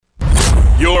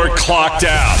You're clocked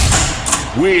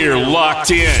out. We're locked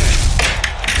in.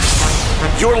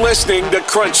 You're listening to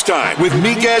Crunch Time with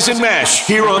Miguez and Mesh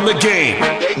here on The Game.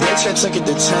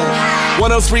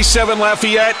 103.7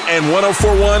 Lafayette and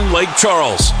 104.1 Lake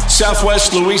Charles,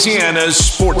 Southwest Louisiana's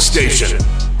sports station.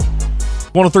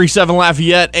 103.7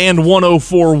 Lafayette and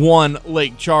 104.1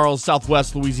 Lake Charles,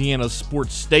 Southwest Louisiana's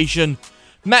sports station.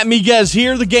 Matt Miguez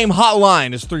here. The Game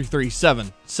hotline is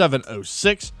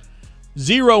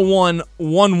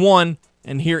 337-706-0111.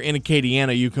 And here in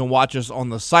Acadiana, you can watch us on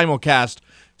the simulcast,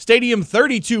 Stadium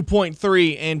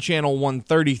 32.3 and Channel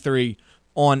 133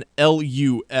 on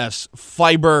LUS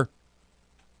Fiber.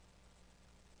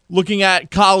 Looking at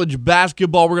college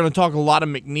basketball, we're going to talk a lot of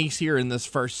McNeese here in this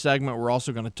first segment. We're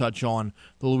also going to touch on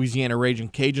the Louisiana Raging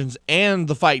Cajuns and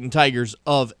the Fighting Tigers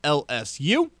of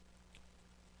LSU.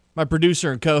 My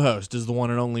producer and co-host is the one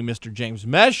and only Mr. James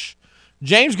Mesh.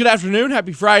 James, good afternoon.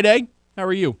 Happy Friday. How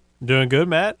are you? Doing good,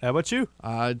 Matt. How about you?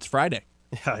 It's Friday.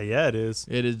 Yeah, it is.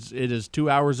 It is 2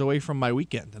 hours away from my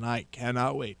weekend, and I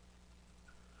cannot wait.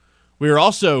 We are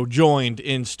also joined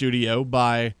in studio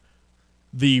by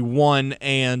the one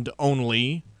and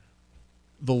only,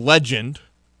 the legend,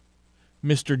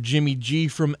 Mr. Jimmy G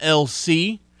from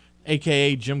LC,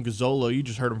 a.k.a. Jim Gazzolo. You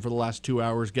just heard him for the last 2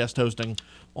 hours guest hosting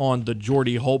on the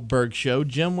Jordy Holtberg Show.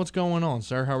 Jim, what's going on,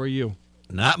 sir? How are you?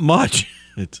 Not much.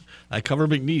 I cover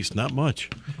McNeese, not much.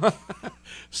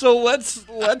 So let's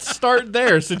start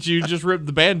there since you just ripped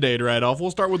the Band-Aid right off.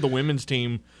 We'll start with the women's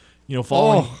team,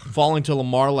 falling to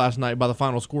Lamar last night by the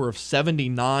final score of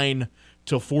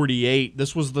 79-48.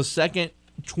 This was the second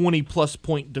 20-plus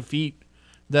point defeat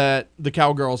that the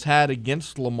Cowgirls had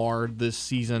against Lamar this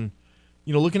season.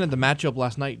 Looking at the matchup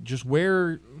last night, just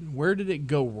where did it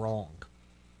go wrong?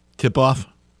 Tip off?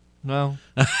 Well,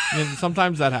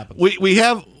 sometimes that happens. We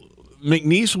have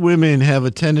McNeese women have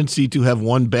a tendency to have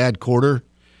one bad quarter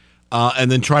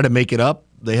and then try to make it up.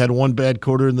 They had one bad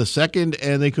quarter in the second,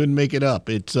 and they couldn't make it up.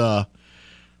 That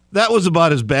was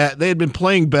about as bad. They had been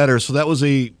playing better, so that was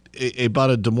about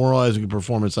a demoralizing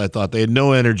performance, I thought. They had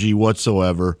no energy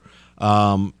whatsoever.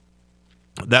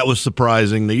 That was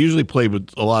surprising. They usually played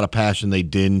with a lot of passion. They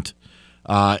didn't.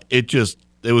 It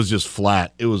was just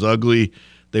flat. It was ugly.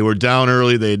 They were down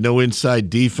early. They had no inside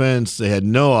defense. They had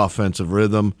no offensive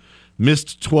rhythm.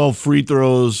 Missed 12 free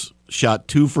throws. Shot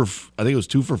 2 for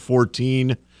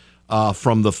 14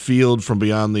 from the field, from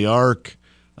beyond the arc.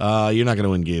 You're not going to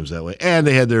win games that way. And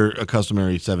they had their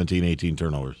customary 17, 18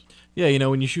 turnovers. Yeah,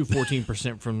 when you shoot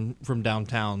 14% from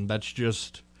downtown, that's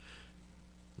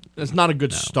not a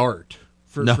good start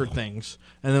for things.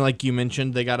 And then, like you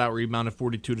mentioned, they got out-rebounded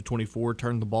 42-24,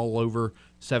 turned the ball over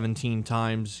 17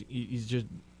 times. He's just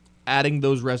adding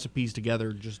those recipes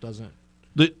together just doesn't.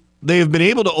 They have been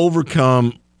able to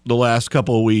overcome the last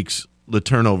couple of weeks the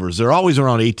turnovers. They're always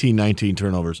around 18, 19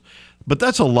 turnovers. But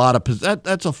that's a lot of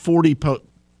that's a 40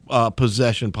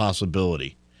 possession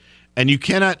possibility. And you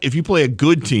cannot, if you play a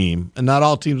good team, and not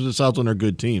all teams in the Southland are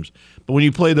good teams, but when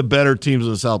you play the better teams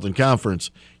in the Southland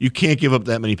Conference, you can't give up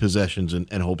that many possessions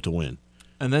and hope to win.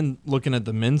 And then looking at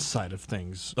the men's side of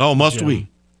things. Oh, must Jim, we?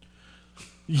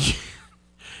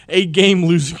 8-game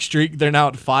losing streak. They're now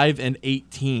at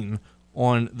 5-18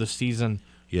 on the season.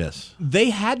 Yes. They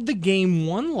had the game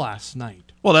won last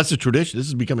night. Well, that's a tradition. This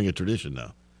is becoming a tradition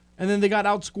now. And then they got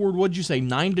outscored, what'd you say,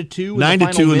 9-2?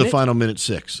 9-2 in the final minute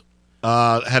 6.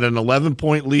 Had an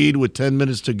 11-point lead with 10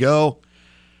 minutes to go.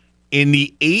 In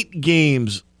the 8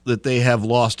 games that they have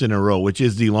lost in a row, which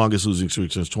is the longest losing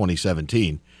streak since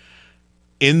 2017,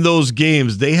 in those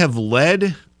games, they have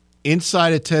led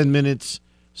inside of 10 minutes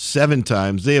 7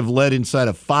 times. They have led inside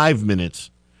of 5 minutes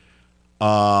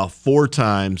 4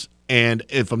 times. And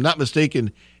if I'm not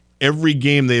mistaken, every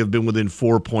game they have been within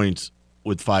 4 points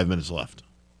with 5 minutes left.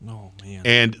 Oh, man.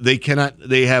 And they're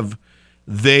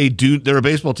a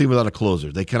baseball team without a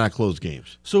closer. They cannot close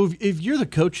games. So if you're the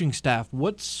coaching staff,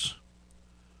 what's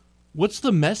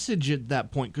the message at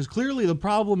that point? Because clearly the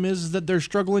problem is that they're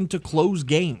struggling to close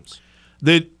games.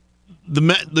 The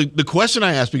question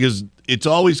I ask, because it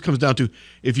always comes down to,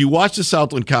 if you watch the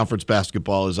Southland Conference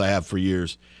basketball, as I have for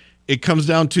years, it comes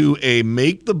down to a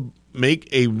big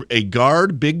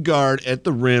guard at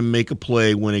the rim, make a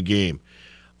play, win a game.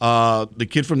 The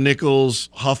kid from Nichols,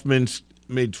 Huffman,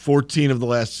 made 14 of the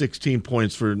last 16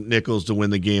 points for Nichols to win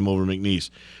the game over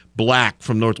McNeese. Black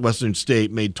from Northwestern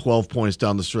State made 12 points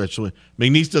down the stretch.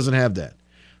 McNeese doesn't have that.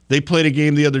 They played a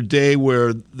game the other day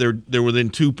where they're within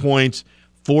 2 points.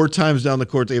 4 times down the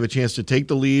court, they have a chance to take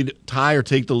the lead, tie or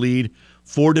take the lead.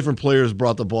 4 different players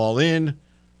brought the ball in.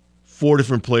 4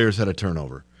 different players had a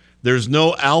turnover. There's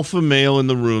no alpha male in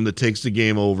the room that takes the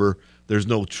game over. There's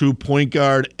no true point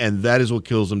guard, and that is what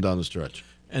kills them down the stretch.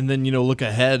 And then, look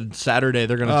ahead. Saturday,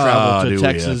 they're going to travel to do we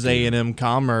Texas have to? A&M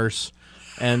Commerce.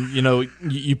 And,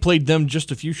 you played them just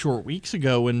a few short weeks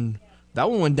ago, and that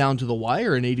one went down to the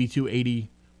wire, an 82-80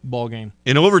 ball game.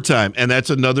 In overtime, and that's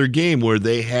another game where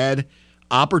they had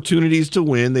opportunities to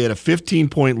win. They had a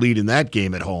 15-point lead in that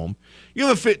game at home.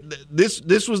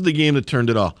 This was the game that turned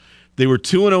it off. They were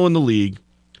 2-0 in the league.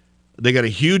 They got a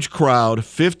huge crowd,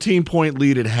 15-point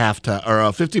lead at halftime, or a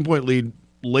 15-point lead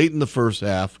late in the first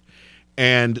half,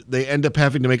 and they end up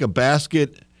having to make a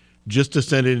basket just to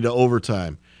send it into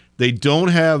overtime. They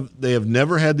have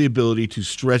never had the ability to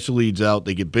stretch leads out.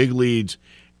 They get big leads,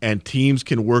 and teams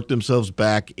can work themselves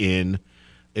back in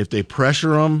if they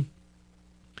pressure them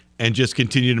and just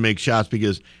continue to make shots,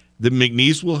 because the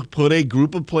McNeese will put a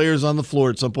group of players on the floor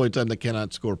at some point in time that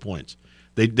cannot score points.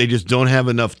 They just don't have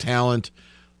enough talent,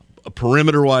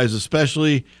 perimeter-wise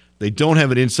especially. They don't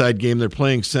have an inside game. They're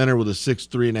playing center with a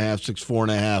 6'3.5",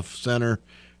 6'4.5" center,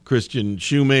 Christian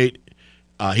Shoemate.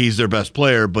 He's their best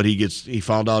player, but he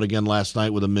found out again last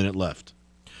night with a minute left.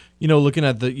 Looking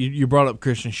at you brought up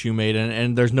Christian Shoemate,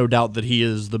 and there's no doubt that he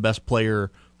is the best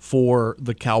player for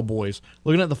the Cowboys.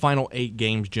 Looking at the final 8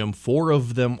 games, Jim, 4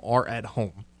 of them are at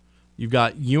home. You've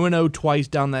got UNO twice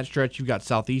down that stretch. You've got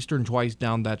Southeastern twice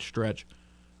down that stretch.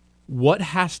 What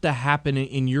has to happen,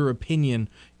 in your opinion,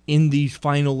 in these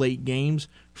final 8 games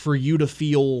for you to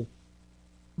feel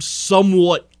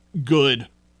somewhat good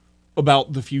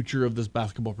about the future of this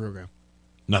basketball program?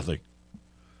 Not And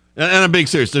I'm being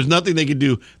serious. There's nothing they can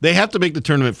do. They have to make the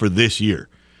tournament for this year.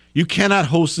 You cannot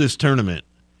host this tournament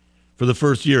for the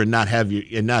first year and not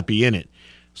be in it.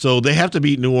 So they have to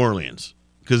beat New Orleans,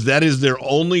 because that is their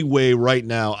only way right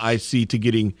now I see to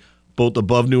getting both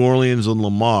above New Orleans and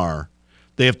Lamar.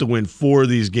 They have to win 4 of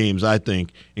these games, I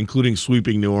think, including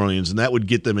sweeping New Orleans, and that would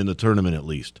get them in the tournament at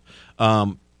least.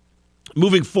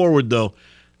 Moving forward, though,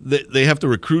 they have to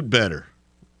recruit better.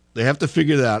 They have to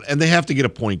figure that out, and they have to get a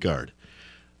point guard.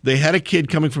 They had a kid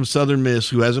coming from Southern Miss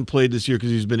who hasn't played this year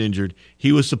because he's been injured.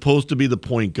 He was supposed to be the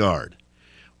point guard.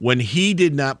 When he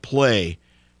did not play,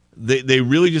 they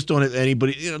really just don't have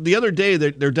anybody. The other day,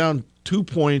 they're down 2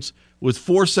 points with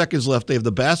 4 seconds left. They have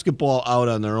the basketball out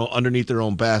on underneath their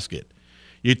own basket.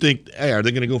 You think, hey, are they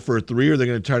going to go for a 3 or are they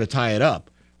going to try to tie it up?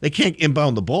 They can't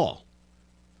inbound the ball.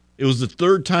 It was the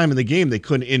 3rd time in the game they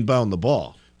couldn't inbound the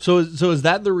ball. So is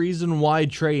that the reason why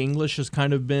Trey English has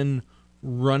kind of been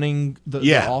running the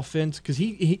offense? Because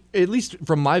he, at least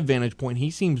from my vantage point,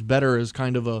 he seems better as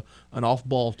kind of an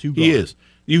off-ball 2 guard. He is.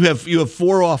 You have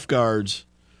 4 off guards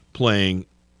playing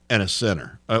and a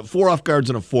center. 4 off guards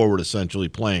and a forward essentially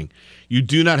playing. You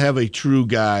do not have a true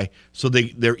guy, so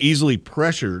they're easily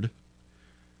pressured.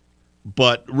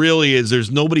 But really, there's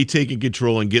nobody taking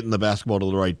control and getting the basketball to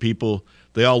the right people.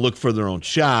 They all look for their own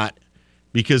shot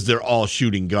because they're all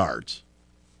shooting guards.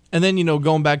 And then,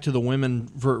 going back to the women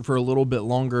for a little bit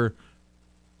longer,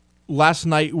 last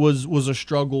night was a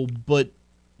struggle, but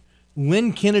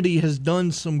Lynn Kennedy has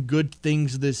done some good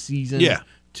things this season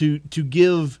to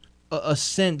give a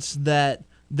sense that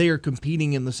they are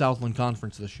competing in the Southland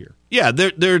Conference this year. Yeah,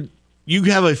 you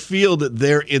have a feel that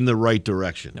they're in the right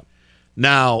direction. Yep.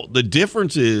 Now, the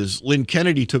difference is Lynn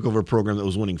Kennedy took over a program that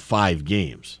was winning 5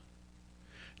 games.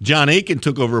 John Aiken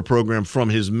took over a program from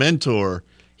his mentor,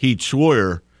 Heath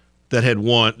Schroyer, that had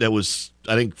won, that was,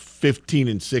 I think, 15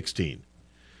 and 16.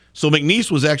 So McNeese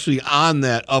was actually on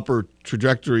that upper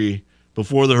trajectory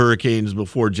before the Hurricanes,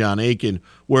 before John Aiken,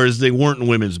 whereas they weren't in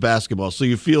women's basketball. So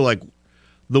you feel like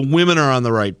the women are on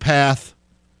the right path.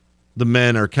 The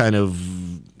men are kind of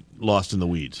lost in the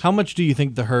weeds. How much do you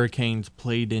think the Hurricanes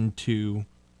played into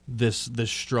this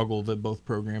struggle that both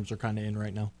programs are kind of in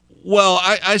right now? Well,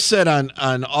 I said on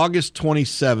August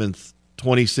 27th,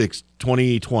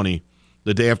 2020,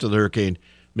 the day after the hurricane,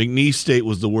 McNeese State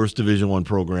was the worst Division I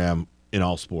program in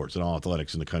all sports and all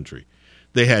athletics in the country.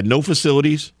 They had no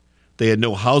facilities. They had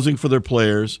no housing for their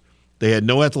players. They had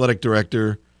no athletic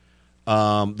director.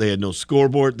 They had no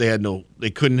scoreboard. They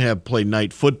couldn't play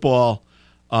night football.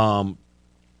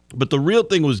 But the real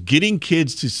thing was getting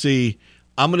kids to see,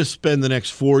 I'm going to spend the next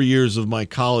 4 years of my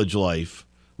college life,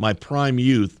 my prime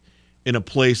youth, in a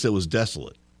place that was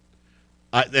desolate.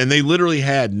 And they literally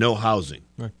had no housing.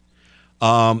 Right.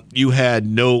 You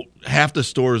had half the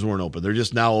stores weren't open. They're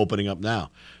just now opening up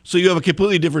now. So you have a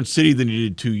completely different city than you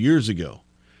did 2 years ago.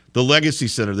 The Legacy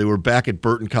Center, they were back at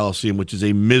Burton Coliseum, which is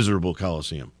a miserable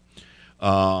coliseum.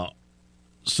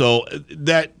 So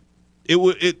that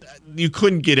you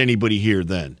couldn't get anybody here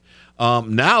then.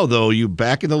 Now, though, you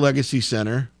back in the Legacy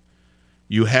Center,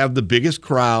 you have the biggest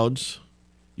crowds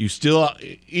You still,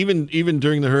 even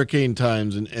during the hurricane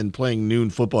times and playing noon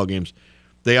football games,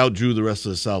 they outdrew the rest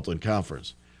of the Southland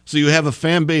Conference. So you have a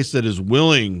fan base that is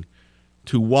willing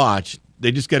to watch.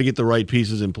 They just got to get the right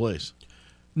pieces in place.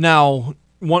 Now,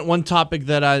 one topic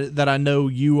that I know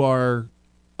you are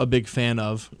a big fan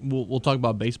of. We'll talk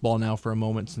about baseball now for a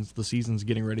moment since the season's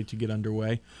getting ready to get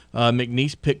underway.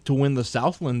 McNeese picked to win the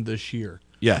Southland this year.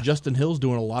 Yeah. Justin Hill's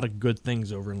doing a lot of good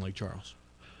things over in Lake Charles.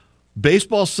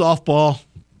 Baseball, softball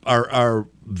are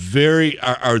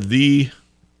the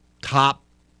top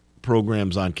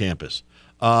programs on campus.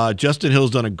 Justin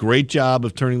Hill's done a great job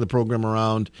of turning the program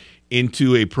around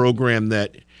into a program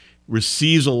that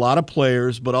receives a lot of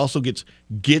players, but also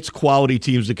gets quality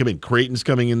teams to come in. Creighton's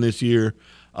coming in this year.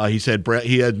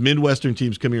 He had Midwestern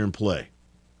teams come here and play.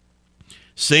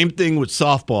 Same thing with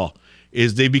softball,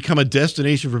 is they become a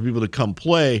destination for people to come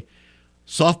play.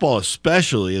 Softball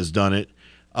especially has done it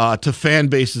to fan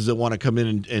bases that want to come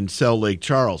in and sell Lake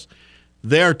Charles.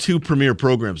 They are two premier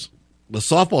programs. The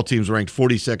softball team's ranked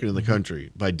 42nd in the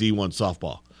country by D1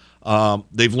 softball.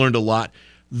 They've learned a lot.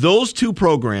 Those two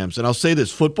programs, and I'll say this,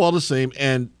 football the same,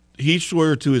 and Heath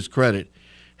Schroyer, to his credit,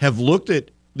 have looked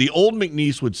at – the old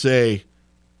McNeese would say,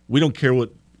 we don't care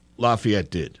what Lafayette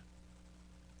did.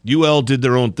 UL did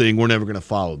their own thing. We're never going to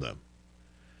follow them.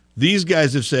 These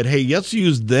guys have said, hey, let's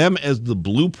use them as the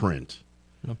blueprint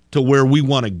to where we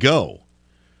want to go.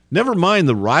 Never mind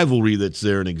the rivalry that's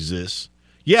there and exists.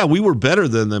 Yeah, we were better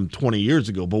than them 20 years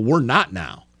ago, but we're not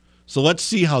now. So let's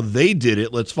see how they did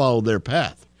it. Let's follow their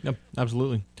path. Yep,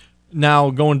 absolutely. Now,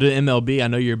 going to MLB, I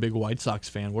know you're a big White Sox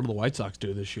fan. What do the White Sox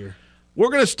do this year? We're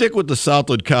going to stick with the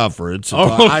Southland Conference.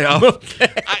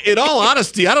 Okay. In all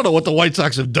honesty, I don't know what the White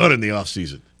Sox have done in the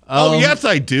offseason. Yes,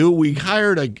 I do. We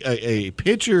hired a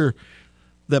pitcher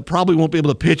that probably won't be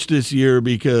able to pitch this year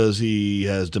because he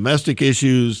has domestic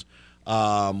issues.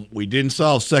 We didn't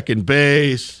solve second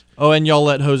base. Oh, and y'all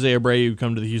let Jose Abreu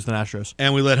come to the Houston Astros.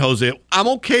 And we let Jose. I'm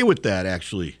okay with that,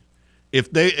 actually.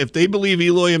 If they believe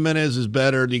Eloy Jimenez is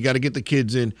better, you got to get the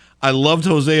kids in. I loved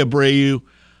Jose Abreu,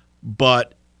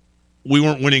 but we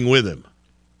weren't winning with him.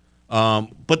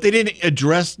 But they didn't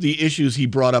address the issues he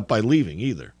brought up by leaving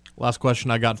either. Last question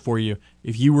I got for you.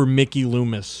 If you were Mickey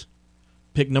Loomis,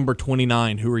 pick number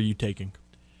 29, who are you taking?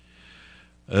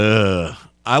 I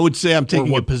would say I'm taking.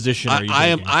 Or what position are you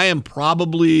taking? I am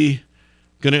probably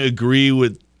going to agree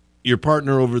with your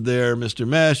partner over there, Mr.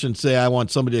 Mesh, and say I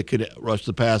want somebody that could rush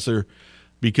the passer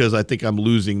because I think I'm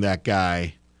losing that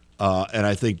guy. And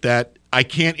I think that I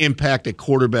can't impact a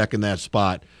quarterback in that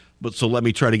spot. But so let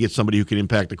me try to get somebody who can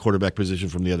impact the quarterback position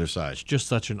from the other side. It's just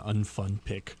such an unfun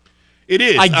pick. It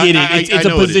is. I get it. It's a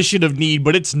position of need,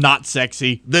 but it's not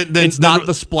sexy. It's not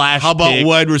the splash How about pick.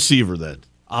 wide receiver then?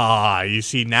 You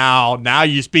see, now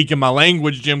you speak in my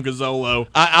language, Jim Gazzolo.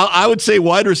 I would say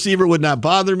wide receiver would not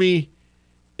bother me,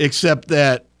 except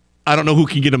that I don't know who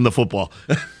can get him the football.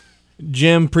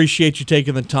 Jim, appreciate you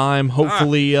taking the time.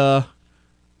 Hopefully,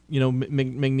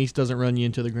 McNeese doesn't run you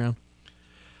into the ground.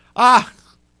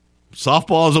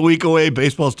 Softball is a week away.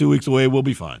 Baseball's 2 weeks away. We'll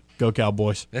be fine. Go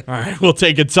Cowboys. All right, we'll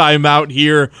take a timeout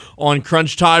here on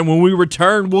Crunch Time. When we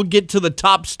return, we'll get to the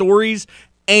top stories,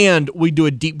 and we do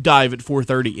a deep dive at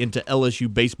 4:30 into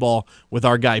LSU baseball with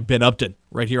our guy Ben Upton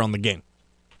right here on The Game.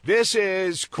 This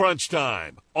is Crunch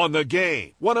Time on The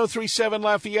Game. 103.7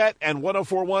 Lafayette and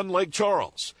 104.1 Lake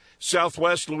Charles.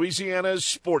 Southwest Louisiana's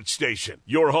sports station.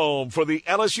 Your home for the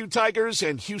LSU Tigers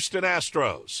and Houston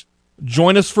Astros.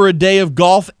 Join us for a day of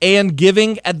golf and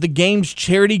giving at the Game's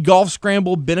charity golf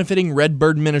scramble benefiting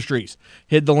Redbird Ministries.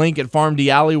 Hit the link at Farm D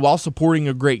Alley while supporting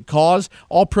a great cause.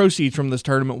 All proceeds from this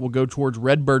tournament will go towards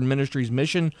Redbird Ministries'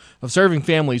 mission of serving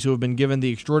families who have been given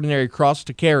the extraordinary cross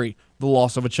to carry the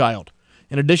loss of a child.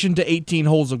 In addition to 18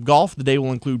 holes of golf, the day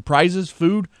will include prizes,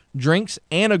 food, drinks,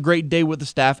 and a great day with the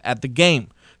staff at the Game.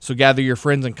 So gather your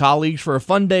friends and colleagues for a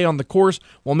fun day on the course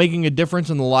while making a difference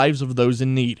in the lives of those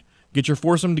in need. Get your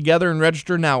foursome together and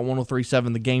register now at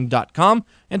 1037thegame.com,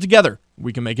 and together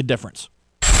we can make a difference.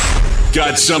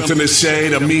 Got something to say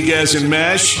to Miguez and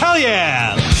Mesh? Hell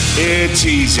yeah! It's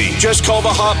easy. Just call the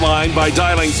hotline by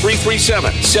dialing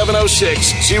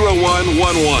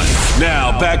 337-706-0111.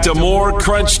 Now back to more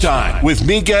Crunch Time with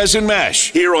Miguez and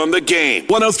Mesh here on The Game.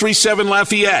 103.7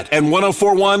 Lafayette and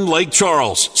 104.1 Lake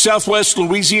Charles, Southwest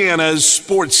Louisiana's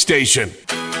sports station.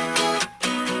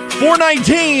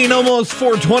 4:19, almost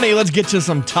 4:20. Let's get to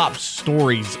some top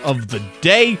stories of the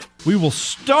day. We will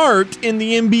start in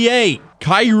the NBA.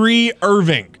 Kyrie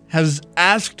Irving has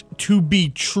asked to be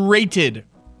traded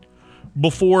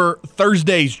before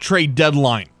Thursday's trade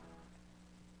deadline,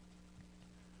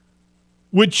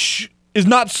 which is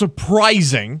not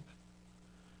surprising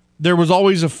there was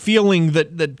always a feeling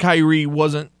that Kyrie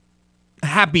wasn't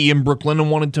happy in Brooklyn and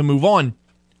wanted to move on.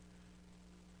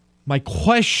 My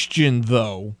question,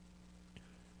 though,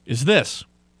 is this.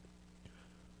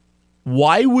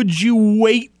 Why would you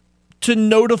wait to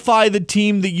notify the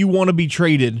team that you want to be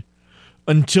traded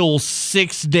until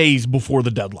 6 days before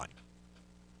the deadline?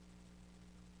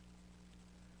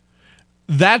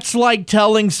 That's like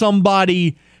telling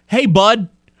somebody, hey, bud,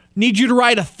 need you to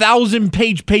write a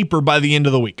 1,000-page paper by the end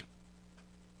of the week.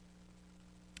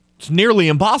 It's nearly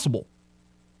impossible.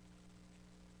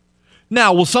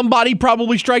 Now, will somebody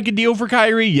probably strike a deal for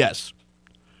Kyrie? Yes.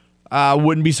 I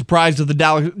wouldn't be surprised if the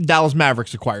Dallas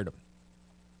Mavericks acquired him.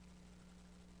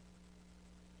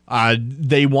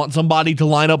 They want somebody to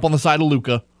line up on the side of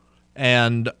Luka,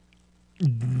 and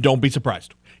don't be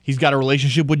surprised. He's got a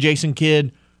relationship with Jason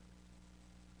Kidd.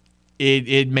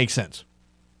 It makes sense.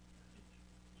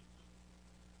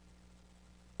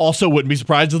 Also, wouldn't be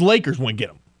surprised if the Lakers wouldn't get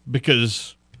him,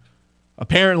 because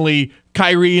apparently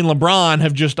Kyrie and LeBron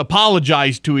have just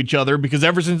apologized to each other, because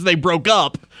ever since they broke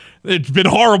up, it's been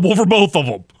horrible for both of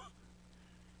them.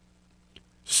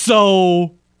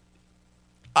 So,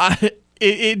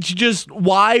 it's just,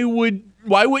 why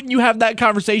wouldn't you have that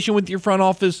conversation with your front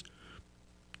office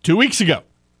 2 weeks ago?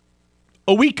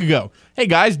 A week ago? Hey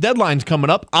guys, deadline's coming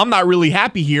up. I'm not really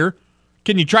happy here.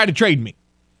 Can you try to trade me?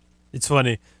 It's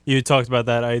funny. You talked about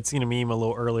that. I had seen a meme a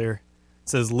little earlier. It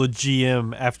says, "Le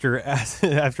GM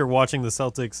after watching the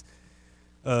Celtics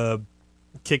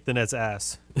kick the Nets'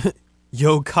 ass."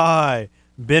 Yo, Kai,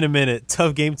 been a minute.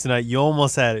 Tough game tonight. You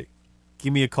almost had it.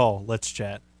 Give me a call. Let's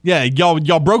chat. Yeah,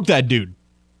 y'all broke that dude.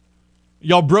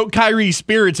 Y'all broke Kyrie's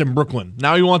spirits in Brooklyn.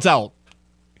 Now he wants out.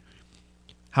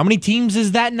 How many teams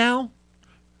is that now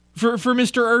for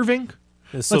Mr. Irving?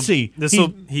 Let's see.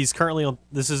 He's currently on.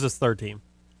 This is his third team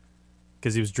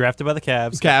because he was drafted by the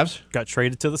Cavs. Got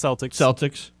traded to the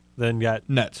Celtics. Then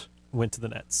Nets. Went to the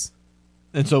Nets.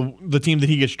 And so the team that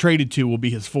he gets traded to will be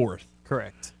his fourth.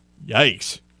 Correct.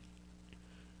 Yikes.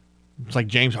 It's like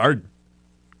James Harden.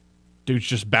 Dude's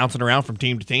just bouncing around from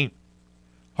team to team.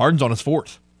 Harden's on his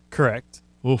fourth. Correct.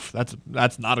 Oof, that's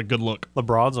not a good look.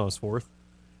 LeBron's on his fourth.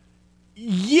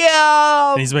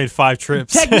 Yeah. And he's made 5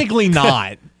 trips. Technically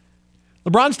not.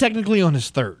 LeBron's technically on his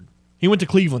third. He went to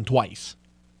Cleveland twice.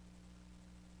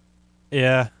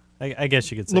 Yeah, I guess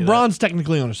you could say LeBron's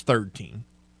technically on his third team,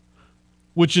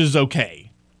 which is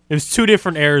okay. It was 2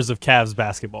 different eras of Cavs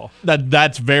basketball.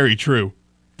 That's very true.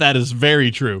 That is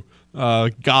very true.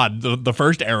 God, the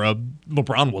first era,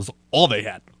 LeBron was all they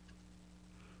had.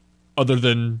 Other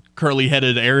than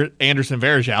curly-headed Anderson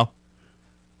Varejao.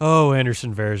 Oh,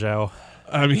 Anderson Varejao.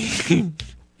 I mean,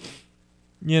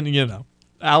 you know,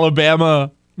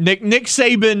 Alabama. Nick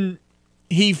Saban,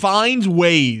 he finds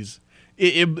ways.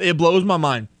 It blows my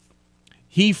mind.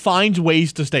 He finds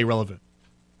ways to stay relevant.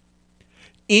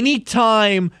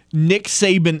 Anytime Nick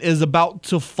Saban is about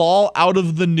to fall out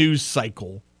of the news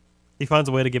cycle, he finds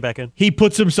a way to get back in. He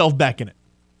puts himself back in it.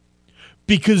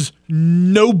 Because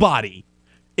nobody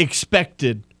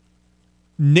expected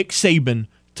Nick Saban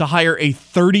to hire a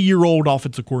 30-year-old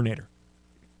offensive coordinator.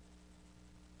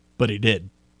 But he did.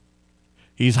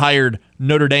 He's hired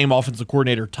Notre Dame offensive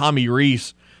coordinator Tommy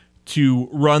Rees to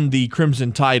run the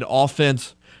Crimson Tide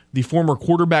offense. The former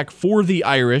quarterback for the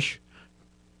Irish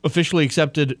officially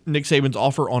accepted Nick Saban's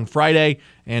offer on Friday,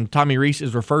 and Tommy Rees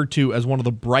is referred to as one of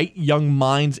the bright young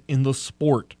minds in the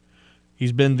sport.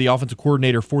 He's been the offensive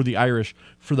coordinator for the Irish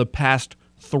for the past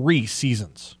 3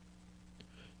 seasons.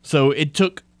 So it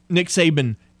took Nick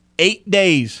Saban 8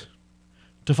 days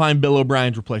to find Bill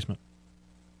O'Brien's replacement.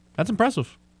 That's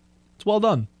impressive. It's well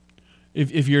done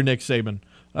if you're Nick Saban.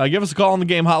 Give us a call on the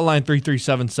game hotline,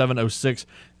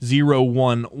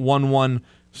 337-706-0111.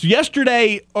 So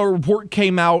yesterday, a report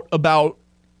came out about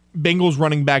Bengals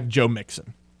running back Joe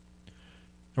Mixon.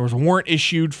 There was a warrant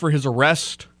issued for his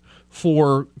arrest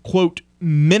for, quote,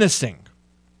 menacing.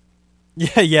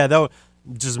 Yeah, that was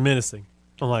just menacing.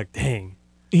 I'm like, dang.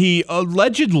 He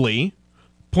allegedly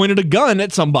pointed a gun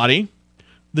at somebody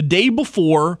the day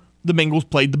before the Bengals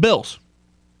played the Bills.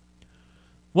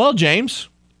 Well, James,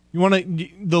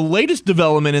 the latest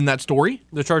development in that story?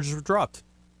 The charges were dropped.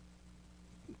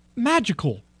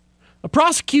 Magical. A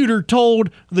prosecutor told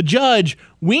the judge,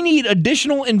 we need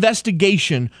additional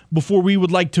investigation before we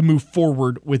would like to move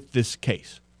forward with this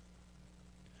case.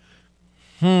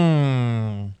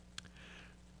 That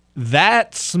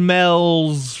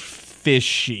smells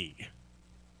fishy.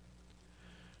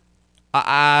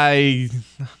 I've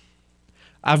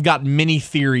got many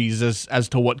theories as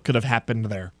to what could have happened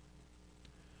there.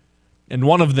 And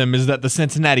one of them is that the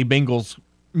Cincinnati Bengals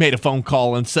made a phone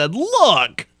call and said,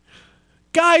 look,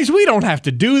 guys, we don't have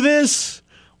to do this.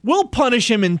 We'll punish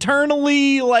him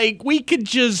internally. Like, we could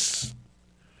just,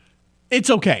 it's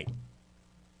okay.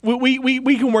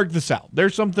 We can work this out.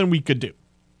 There's something we could do.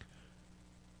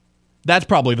 That's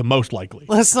probably the most likely.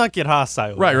 Let's not get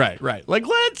hostile. Right. Like,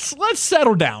 let's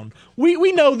settle down.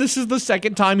 We know this is the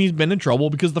second time he's been in trouble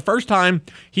because the first time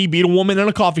he beat a woman in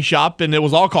a coffee shop and it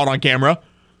was all caught on camera.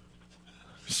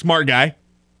 Smart guy.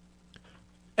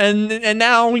 And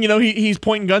now, he's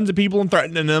pointing guns at people and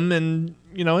threatening them, and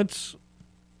it's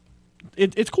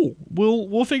cool.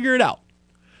 We'll figure it out.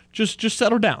 Just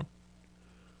settle down.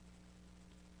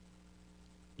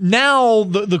 Now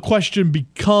the question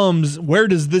becomes, where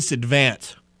does this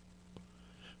advance?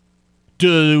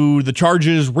 Do the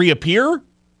charges reappear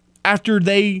after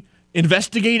they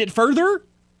investigate it further?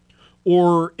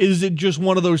 Or is it just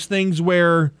one of those things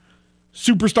where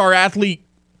superstar athlete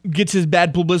gets his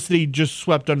bad publicity just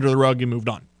swept under the rug and moved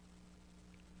on?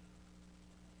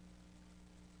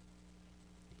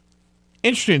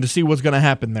 Interesting to see what's going to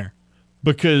happen there,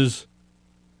 because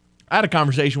I had a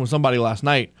conversation with somebody last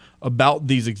night about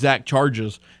these exact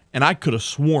charges, and I could have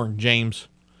sworn, James,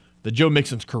 that Joe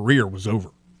Mixon's career was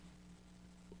over.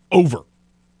 Over.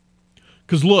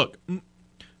 Because look,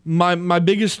 my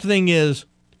biggest thing is,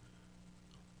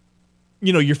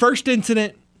 your first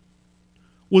incident,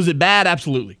 was it bad?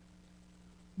 Absolutely.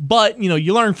 But,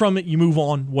 you learn from it, you move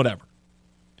on, whatever.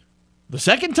 The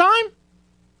second time,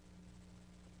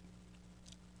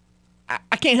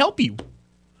 I can't help you.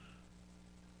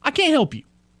 I can't help you.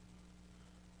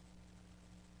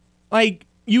 Like,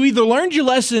 you either learned your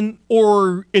lesson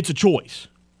or it's a choice.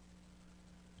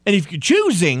 And if you're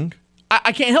choosing,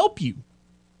 I can't help you.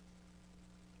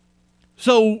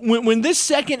 So when this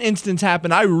second instance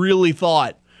happened, I really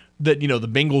thought that, the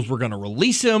Bengals were going to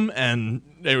release him and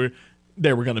they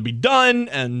were going to be done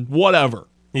and whatever.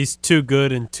 He's too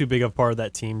good and too big a part of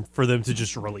that team for them to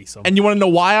just release him. And you want to know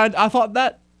why I thought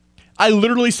that? I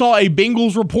literally saw a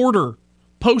Bengals reporter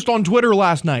post on Twitter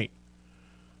last night.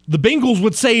 The Bengals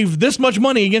would save this much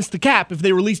money against the cap if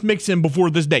they released Mixon before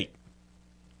this date.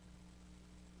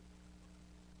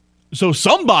 So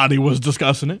somebody was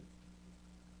discussing it.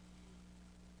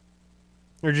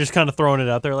 They're just kind of throwing it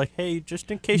out there like, hey,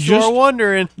 just in case you are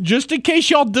wondering. Just in case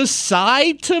y'all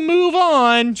decide to move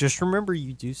on. Just remember,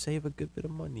 you do save a good bit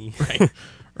of money.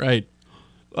 Right.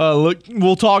 Look,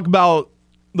 we'll talk about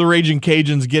the Raging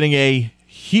Cajuns getting a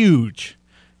huge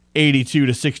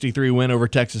 82-63 win over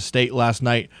Texas State last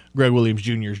night. Greg Williams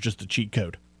Jr. is just a cheat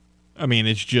code. I mean,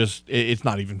 it's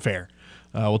not even fair.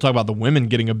 We'll talk about the women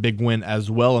getting a big win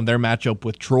as well in their matchup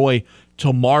with Troy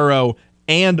tomorrow,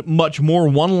 and much more.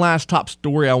 One last top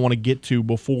story I want to get to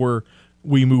before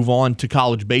we move on to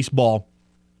college baseball.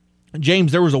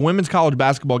 James, there was a women's college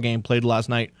basketball game played last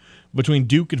night between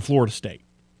Duke and Florida State.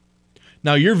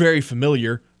 Now, you're very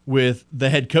familiar with the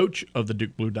head coach of the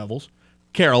Duke Blue Devils,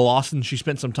 Kara Lawson. She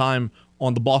spent some time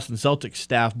on the Boston Celtics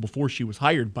staff before she was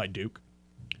hired by Duke.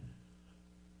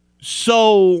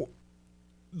 So,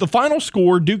 the final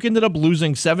score, Duke ended up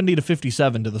losing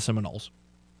 70-57 to the Seminoles.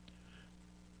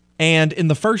 And in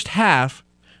the first half,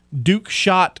 Duke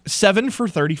shot 7 for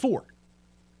 34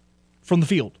 from the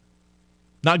field.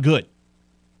 Not good.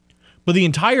 But the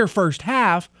entire first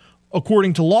half,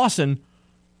 according to Lawson,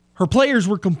 her players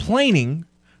were complaining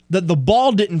that the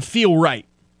ball didn't feel right.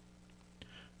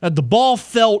 That the ball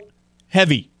felt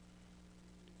heavy.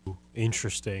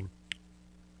 Interesting.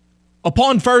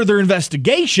 Upon further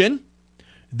investigation,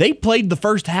 they played the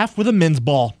first half with a men's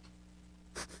ball.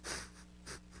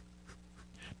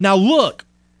 Now look,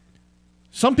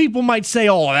 some people might say,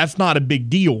 oh, that's not a big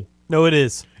deal. No, it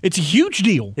is. It's a huge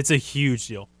deal. It's a huge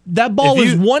deal. That ball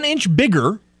is 1 inch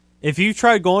bigger. If you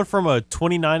try going from a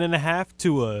 29.5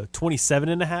 to a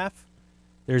 27.5,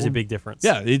 there's a big difference.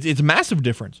 Yeah, it's a massive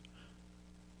difference.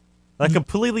 That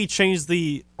completely changed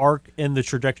the arc and the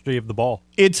trajectory of the ball.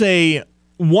 It's a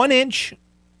 1 inch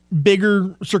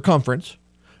bigger circumference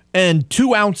and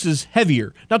 2 ounces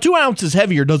heavier. Now, 2 ounces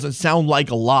heavier doesn't sound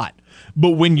like a lot,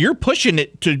 but when you're pushing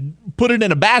it to put it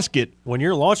in a basket, when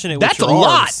you're launching it that's with your a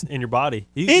arms lot in your body,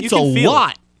 it's you can a feel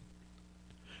lot. It.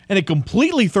 And it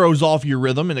completely throws off your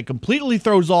rhythm, and it completely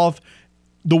throws off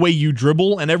the way you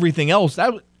dribble and everything else.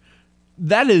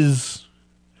 That is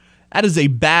a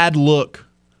bad look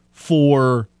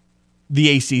for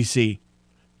the ACC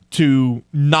to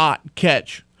not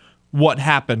catch what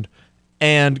happened.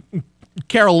 And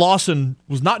Kara Lawson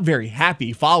was not very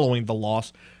happy following the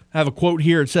loss. I have a quote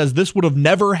here. It says, "This would have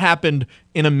never happened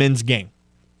in a men's game.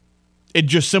 It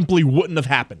just simply wouldn't have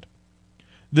happened.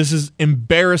 This is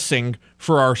embarrassing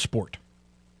for our sport."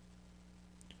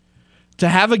 To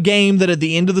have a game that at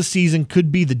the end of the season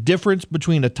could be the difference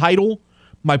between a title,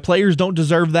 my players don't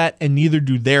deserve that, and neither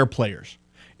do their players.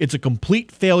 It's a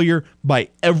complete failure by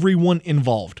everyone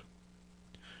involved.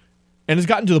 And it's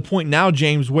gotten to the point now,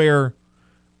 James, where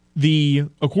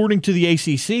according to the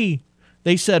ACC,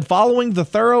 they said following the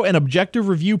thorough and objective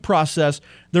review process,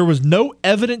 there was no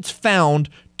evidence found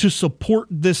to support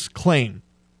this claim.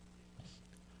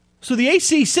 So the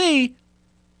ACC,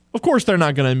 of course, they're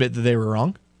not going to admit that they were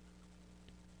wrong.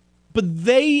 But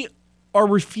they are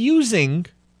refusing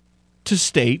to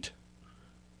state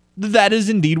that that is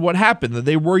indeed what happened, that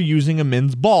they were using a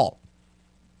men's ball.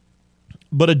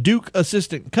 But a Duke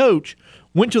assistant coach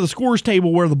went to the scorer's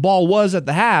table where the ball was at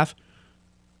the half,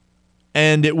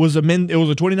 and it was a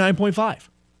 29.5,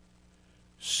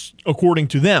 according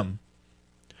to them.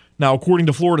 Now, according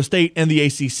to Florida State and the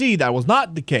ACC, that was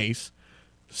not the case.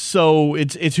 So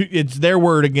it's their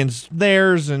word against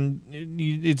theirs, and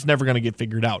it's never going to get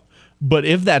figured out. But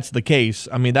if that's the case,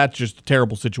 I mean, that's just a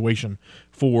terrible situation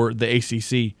for the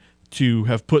ACC to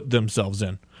have put themselves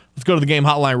in. Let's go to the game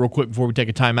hotline real quick before we take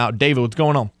a timeout. David, what's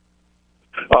going on?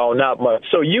 Oh, not much.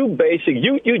 So you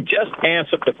just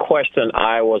answered the question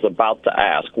I was about to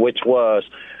ask, which was,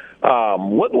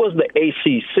 what was the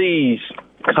ACC's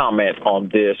comment on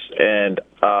this, and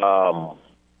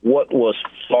what was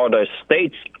Florida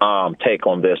State's take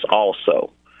on this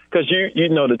also? Because you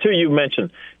know, the two you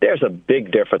mentioned, there's a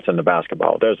big difference in the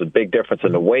basketball. There's a big difference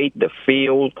in the weight, the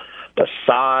field, the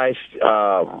size.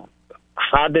 How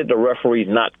did the referees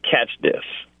not catch this?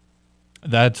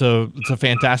 It's a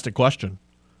fantastic question.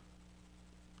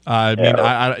 I mean,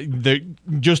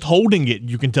 just holding it,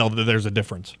 you can tell that there's a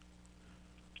difference.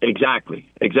 Exactly,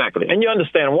 and you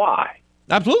understand why.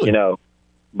 Absolutely, you know,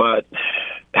 but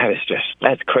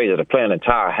that's crazy to play an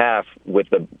entire half with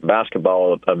the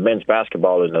basketball, men's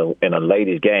basketball in a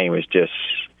ladies' game is just,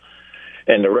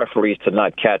 and the referees to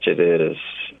not catch it is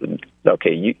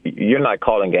okay. You're not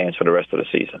calling games for the rest of the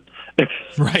season,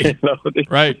 right?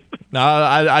 Right. No,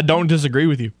 I don't disagree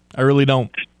with you. I really don't.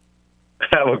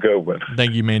 Have a good one.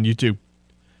 Thank you, man. You too.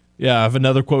 Yeah, I have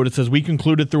another quote. It says, "We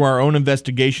concluded through our own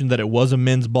investigation that it was a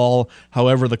men's ball.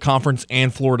 However, the conference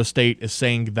and Florida State is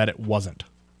saying that it wasn't."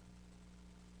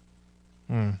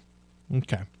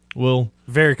 Okay. Well,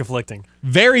 very conflicting.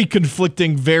 Very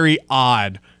conflicting, very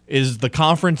odd. Is the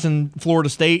conference and Florida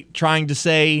State trying to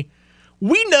say,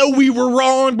 we know we were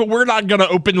wrong, but we're not going to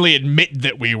openly admit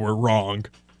that we were wrong?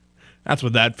 That's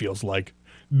what that feels like.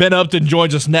 Ben Upton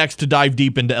joins us next to dive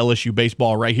deep into LSU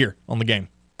baseball right here on The Game.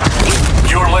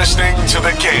 You're listening to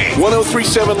The Game.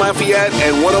 103.7 Lafayette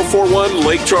and 104.1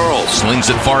 Lake Charles. Slings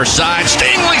it far side.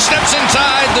 Stingley steps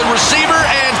inside the receiver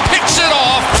and picks it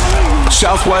off.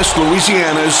 Southwest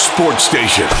Louisiana's sports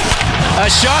station. A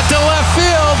shot to left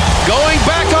field. Going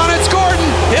back on it's Gordon.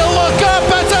 He'll look up.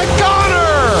 It's a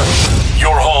goner.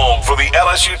 Your home for the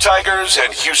LSU Tigers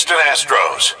and Houston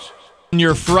Astros.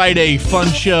 Your Friday fun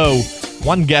show.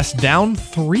 One guest down,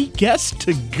 3 guests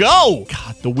to go.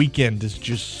 God, the weekend is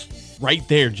just right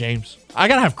there, James. I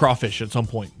got to have crawfish at some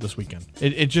point this weekend.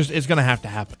 It's going to have to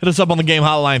happen. Hit us up on the game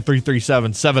hotline,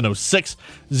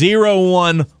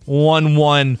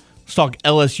 337-706-0111. Let's talk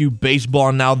LSU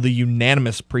baseball now, the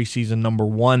unanimous preseason number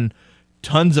 1.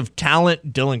 Tons of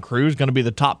talent. Dylan Crews going to be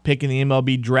the top pick in the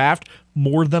MLB draft,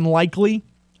 more than likely.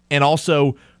 And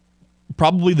also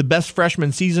probably the best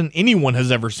freshman season anyone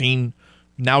has ever seen,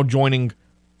 now joining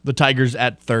the Tigers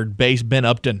at third base. Ben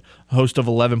Upton, host of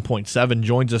 11.7,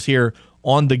 joins us here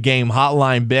on the game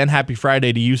hotline. Ben, happy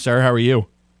Friday to you, sir. How are you?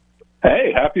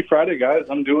 Hey, happy Friday, guys.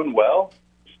 I'm doing well.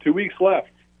 It's 2 weeks left.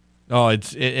 Oh,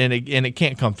 it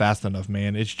can't come fast enough,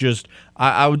 man. It's just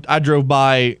I drove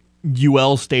by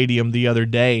UL Stadium the other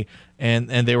day, and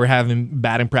they were having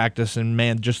batting practice, and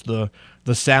man, just the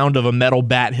sound of a metal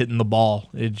bat hitting the ball.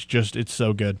 It's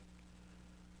so good.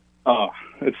 Oh,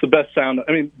 it's the best sound.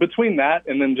 I mean, between that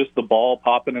and then just the ball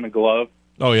popping in a glove.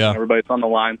 Oh yeah, everybody's on the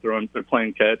line they're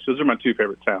playing catch. Those are my 2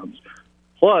 favorite sounds.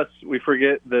 Plus, we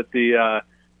forget that the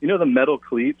metal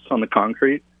cleats on the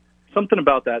concrete. Something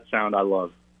about that sound I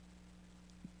love.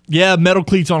 Yeah, metal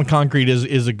cleats on concrete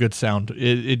is a good sound.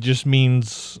 It just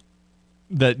means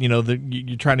that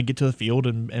you're trying to get to the field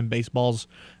and baseball's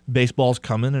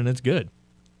coming and it's good.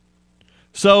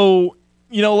 So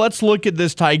let's look at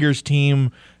this Tigers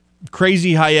team.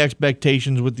 Crazy high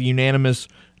expectations with the unanimous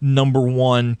number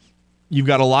 1. You've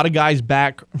got a lot of guys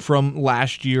back from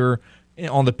last year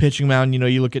on the pitching mound.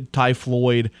 You look at Ty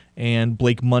Floyd and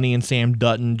Blake Money and Sam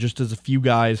Dutton, just as a few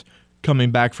guys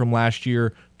coming back from last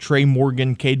year. Trey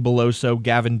Morgan, Cade Beloso,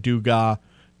 Gavin Dugas,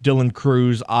 Dylan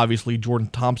Crews, obviously Jordan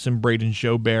Thompson, Braden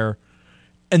Schobert.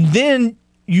 And then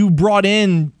you brought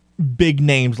in big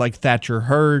names like Thatcher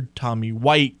Hurd, Tommy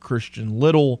White, Christian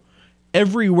Little.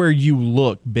 Everywhere you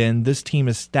look, Ben, this team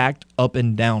is stacked up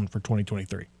and down for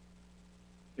 2023.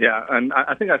 Yeah, and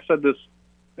I think I said this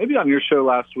maybe on your show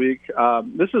last week.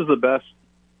 This is the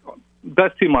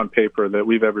best team on paper that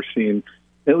we've ever seen,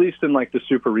 at least in like the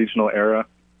super regional era.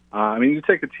 I mean, you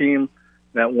take a team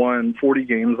that won 40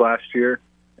 games last year,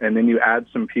 and then you add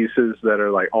some pieces that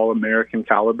are like all-American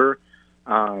caliber.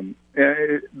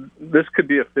 This could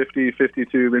be a 50,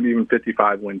 52, maybe even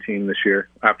 55 win team this year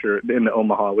after in the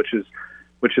Omaha, which is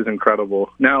incredible.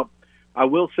 Now, I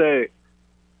will say,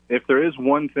 if there is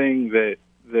one thing that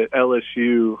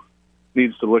LSU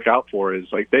needs to look out for is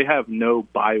like they have no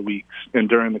bye weeks and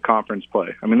during the conference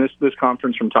play. I mean, this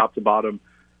conference from top to bottom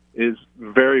is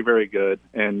very, very good,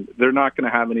 and they're not going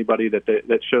to have anybody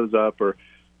that shows up or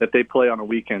that they play on a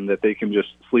weekend that they can just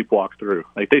sleepwalk through.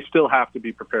 Like, they still have to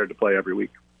be prepared to play every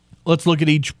week. Let's look at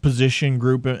each position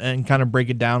group and kind of break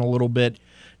it down a little bit.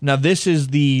 Now, this is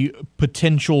the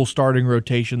potential starting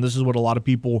rotation. This is what a lot of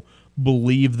people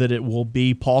believe that it will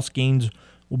be. Paul Skeens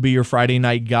will be your Friday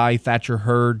night guy. Thatcher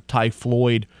Hurd, Ty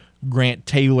Floyd, Grant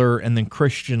Taylor, and then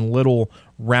Christian Little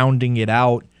rounding it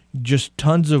out. Just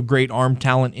tons of great arm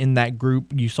talent in that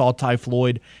group. You saw Ty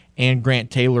Floyd and Grant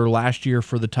Taylor last year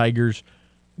for the Tigers.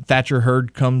 Thatcher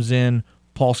Hurd comes in.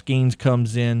 Paul Skeens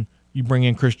comes in. You bring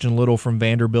in Christian Little from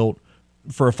Vanderbilt.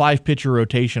 For a 5-pitcher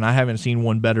rotation, I haven't seen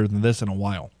one better than this in a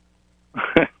while.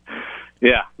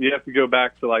 Yeah, you have to go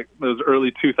back to like those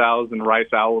early 2000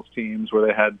 Rice Owls teams where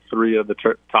they had 3 of the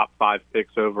top 5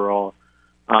 picks overall.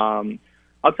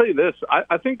 I'll tell you this.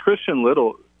 I think Christian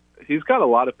Little, he's got a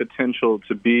lot of potential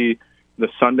to be the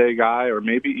Sunday guy or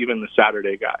maybe even the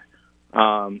Saturday guy.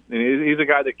 And he's a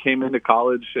guy that came into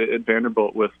college at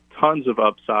Vanderbilt with tons of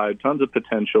upside, tons of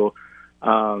potential.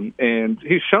 And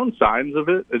he's shown signs of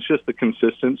it. It's just the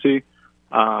consistency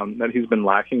that he's been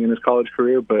lacking in his college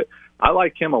career. But I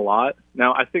like him a lot.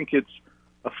 Now, I think it's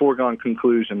a foregone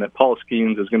conclusion that Paul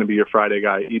Skeens is going to be your Friday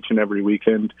guy each and every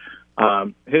weekend.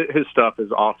 His stuff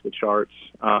is off the charts.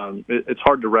 It's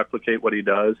hard to replicate what he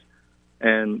does.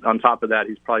 And on top of that,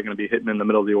 he's probably going to be hitting in the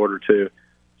middle of the order too.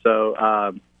 So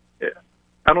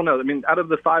I don't know. I mean, out of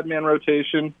the 5-man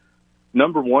rotation,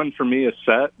 number 1 for me is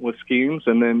set with Skeens,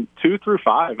 and then 2 through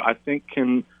 5 I think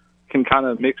can kind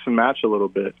of mix and match a little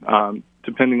bit,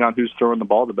 depending on who's throwing the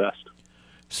ball the best.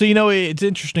 So, it's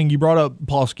interesting. You brought up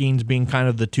Paul Skeens being kind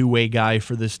of the two-way guy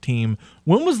for this team.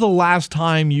 When was the last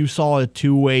time you saw a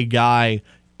two-way guy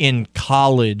in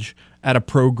college at a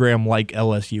program like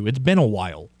LSU? It's been a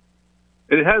while.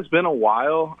 It has been a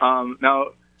while. Now,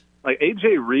 like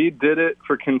A.J. Reed did it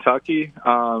for Kentucky.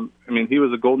 I mean, he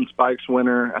was a Golden Spikes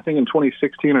winner, I think in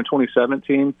 2016 or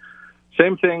 2017.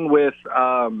 Same thing with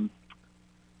Brendan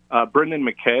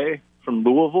McKay from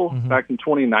Louisville back in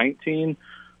 2019.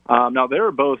 Now, they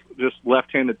were both just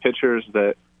left-handed pitchers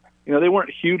that, they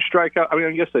weren't huge strikeout. I mean,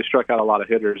 I guess they struck out a lot of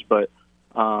hitters, but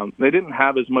they didn't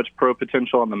have as much pro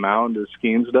potential on the mound as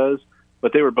Skeens does.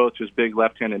 But they were both just big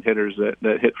left-handed hitters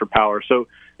that hit for power. So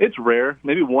it's rare.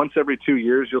 Maybe once every 2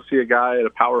 years you'll see a guy at a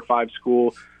Power 5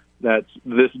 school that's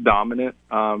this dominant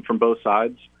from both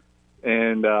sides.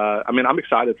 And, I mean, I'm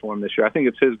excited for him this year. I think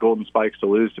it's his Golden Spikes to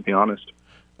lose, to be honest.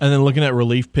 And then looking at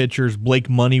relief pitchers, Blake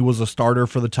Money was a starter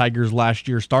for the Tigers last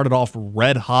year, started off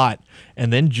red hot,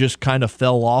 and then just kind of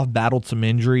fell off, battled some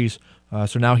injuries.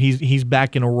 So now he's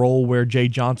back in a role where Jay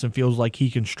Johnson feels like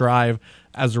he can strive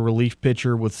as a relief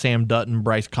pitcher with Sam Dutton,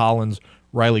 Bryce Collins,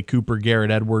 Riley Cooper,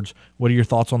 Garrett Edwards. What are your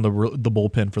thoughts on the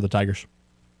bullpen for the Tigers?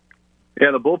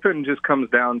 Yeah, the bullpen just comes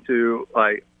down to,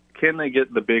 like, can they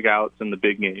get the big outs in the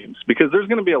big games? Because there's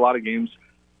going to be a lot of games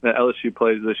that LSU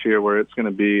plays this year where it's going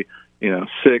to be,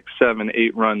 6, 7,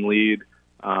 8-run lead.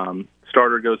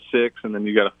 Starter goes 6, and then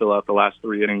you got to fill out the last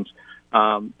 3 innings.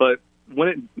 But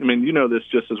you know this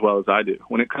just as well as I do.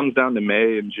 When it comes down to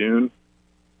May and June,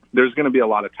 there's going to be a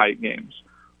lot of tight games,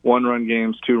 1-run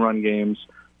games, 2-run games.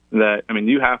 That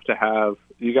you have to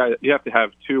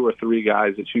have 2 or 3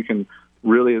 guys that you can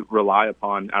really rely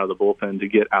upon out of the bullpen to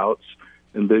get outs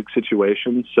in big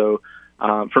situations. So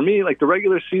for me, like the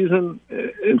regular season,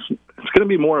 it's going to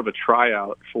be more of a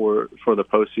tryout for the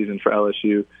postseason for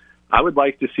LSU. I would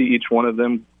like to see each one of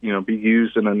them, be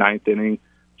used in the 9th inning.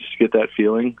 Just to get that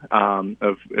feeling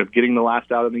of getting the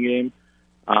last out of the game.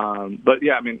 But,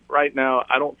 yeah, right now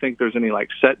I don't think there's any,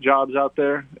 set jobs out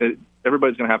there.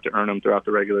 Everybody's going to have to earn them throughout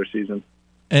the regular season.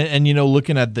 And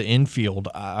looking at the infield,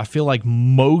 I feel like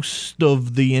most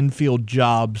of the infield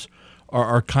jobs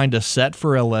are kind of set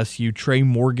for LSU. Trey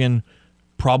Morgan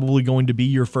probably going to be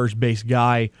your first base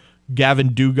guy. Gavin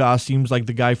Dugas seems like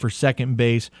the guy for second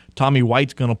base. Tommy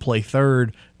White's going to play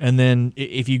third. And then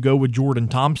if you go with Jordan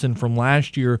Thompson from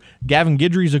last year, Gavin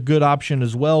Guidry's a good option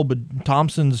as well, but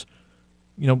Thompson's,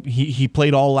 he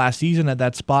played all last season at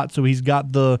that spot, so he's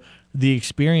got the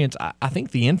experience. I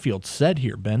think the infield's set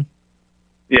here, Ben.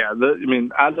 Yeah,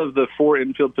 out of the 4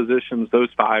 infield positions, those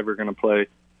 5 are going to play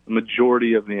the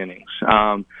majority of the innings.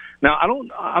 Now,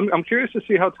 I'm curious to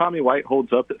see how Tommy White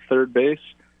holds up at third base.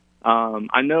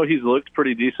 I know he's looked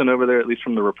pretty decent over there, at least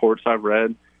from the reports I've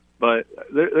read. But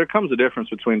there comes a difference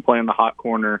between playing the hot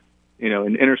corner, in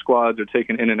inter squads or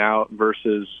taking in and out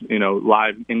versus,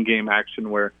 live in-game action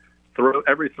where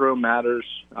every throw matters.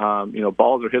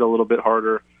 Balls are hit a little bit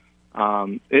harder.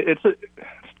 It's a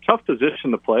tough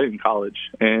position to play in college.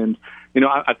 And,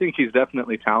 I think he's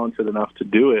definitely talented enough to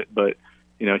do it, but,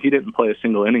 he didn't play a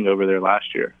single inning over there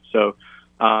last year. So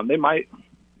they might,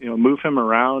 move him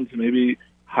around, maybe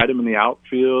hide him in the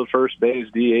outfield, first base,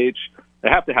 DH. They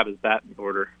have to have his bat in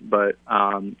order, but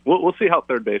we'll see how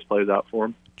third base plays out for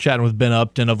him. Chatting with Ben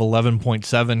Upton of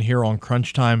 11.7 here on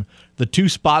Crunch Time. The 2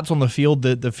 spots on the field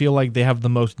that feel like they have the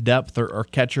most depth are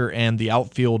catcher and the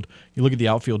outfield. You look at the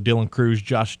outfield, Dylan Cruz,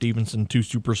 Josh Stevenson, 2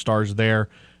 superstars there.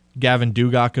 Gavin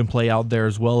Dugas can play out there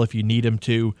as well if you need him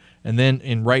to. And then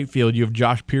in right field, you have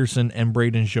Josh Pearson and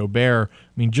Braden Jobert.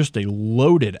 Just a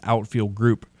loaded outfield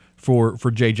group for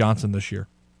Jay Johnson this year.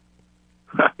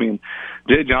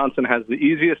 Jay Johnson has the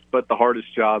easiest but the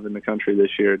hardest job in the country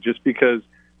this year, just because,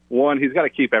 one, he's got to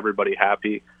keep everybody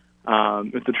happy.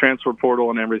 With the transfer portal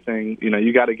and everything,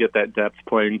 you got to get that depth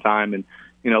playing time and,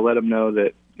 let them know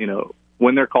that,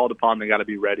 when they're called upon, they got to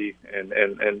be ready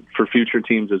and for future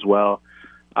teams as well.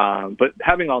 But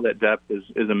having all that depth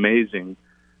is amazing.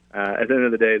 At the end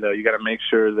of the day, though, you got to make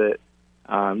sure that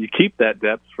you keep that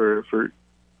depth for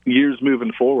years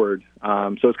moving forward.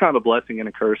 So it's kind of a blessing and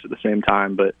a curse at the same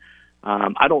time, but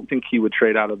I don't think he would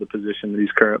trade out of the position that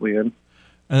he's currently in.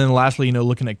 And then lastly,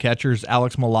 looking at catchers,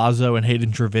 Alex Milazzo and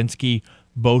Hayden Travinski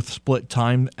both split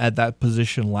time at that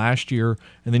position last year.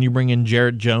 And then you bring in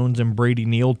Jarrett Jones and Brady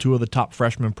Neal, 2 of the top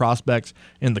freshman prospects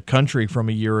in the country from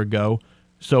a year ago.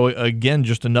 So again,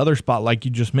 just another spot like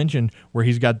you just mentioned where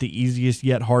he's got the easiest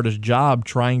yet hardest job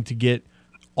trying to get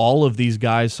all of these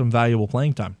guys some valuable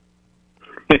playing time.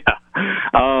 Yeah.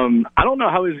 I don't know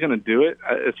how he's going to do it.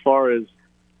 As far as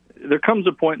there comes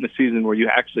a point in the season where you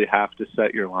actually have to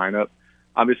set your lineup.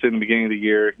 Obviously, in the beginning of the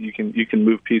year, you can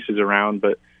move pieces around,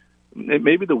 but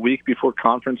maybe the week before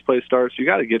conference play starts, you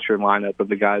got to get your lineup of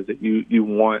the guys that you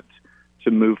want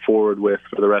to move forward with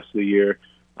for the rest of the year.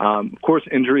 Of course,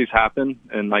 injuries happen,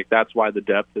 and that's why the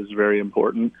depth is very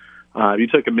important. If you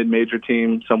took a mid-major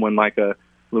team, someone like a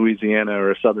Louisiana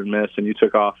or a Southern Miss, and you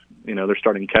took off, their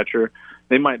starting catcher,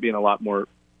 they might be in a lot more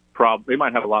they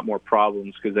might have a lot more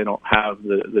problems because they don't have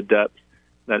the depth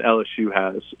that LSU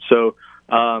has. So,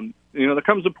 there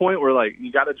comes a point where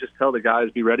you got to just tell the guys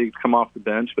be ready to come off the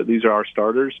bench, but these are our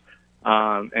starters,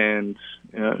 and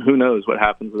who knows what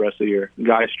happens the rest of the year. A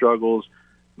guy struggles,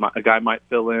 a guy might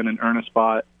fill in and earn a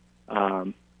spot,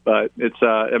 but it's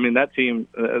that team,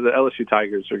 the LSU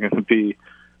Tigers, are going to be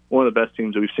one of the best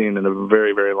teams we've seen in a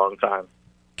very, very long time.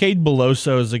 Cade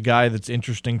Beloso is a guy that's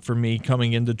interesting for me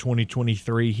coming into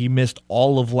 2023. He missed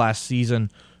all of last season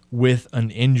with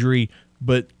an injury,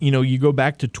 but you go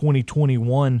back to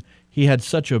 2021, he had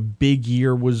such a big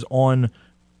year, was on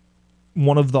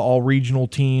one of the all-regional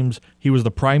teams. He was the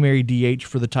primary DH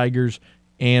for the Tigers,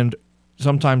 and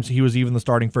sometimes he was even the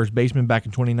starting first baseman back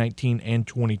in 2019 and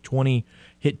 2020.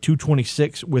 Hit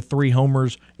 .226 with 3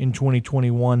 homers in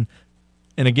 2021.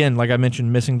 And again, like I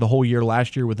mentioned, missing the whole year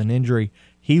last year with an injury.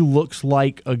 He looks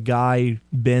like a guy,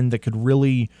 Ben, that could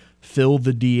really fill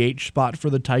the DH spot for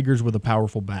the Tigers with a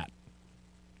powerful bat.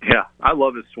 Yeah, I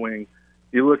love his swing.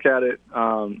 You look at it,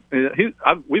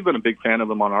 we've been a big fan of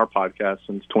him on our podcast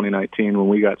since 2019 when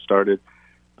we got started.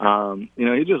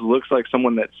 He just looks like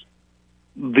someone that's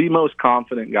the most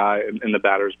confident guy in the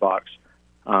batter's box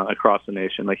across the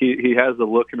nation. He has the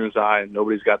look in his eye, and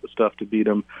nobody's got the stuff to beat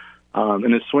him.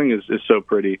 And his swing is so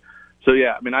pretty. So,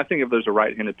 yeah, I think if there's a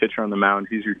right-handed pitcher on the mound,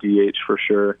 he's your DH for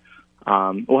sure.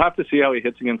 We'll have to see how he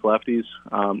hits against lefties.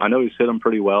 I know he's hit them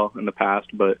pretty well in the past,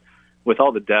 but with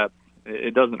all the depth,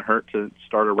 it doesn't hurt to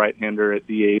start a right-hander at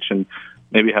DH and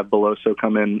maybe have Beloso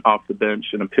come in off the bench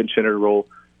in a pinch hitter role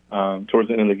towards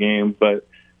the end of the game. But,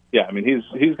 yeah,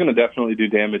 he's going to definitely do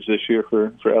damage this year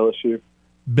for LSU.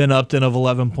 Ben Upton of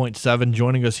 11.7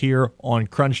 joining us here on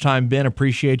Crunch Time. Ben,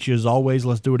 appreciate you as always.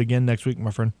 Let's do it again next week,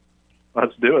 my friend.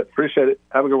 Let's do it. Appreciate it.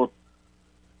 Have a good one.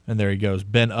 And there he goes,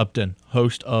 Ben Upton,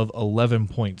 host of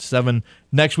 11.7.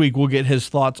 Next week, we'll get his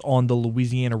thoughts on the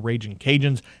Louisiana Ragin'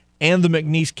 Cajuns and the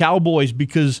McNeese Cowboys,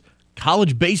 because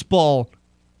college baseball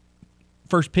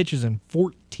first pitch is in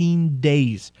 14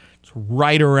 days. It's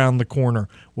right around the corner.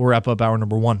 We'll wrap up hour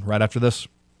number 1 right after this.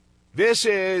 This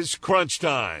is Crunch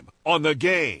Time on the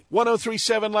Game.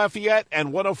 103.7 Lafayette and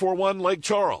 104.1 Lake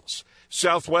Charles,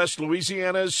 Southwest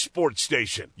Louisiana's sports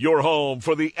station. Your home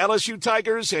for the LSU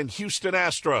Tigers and Houston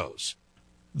Astros.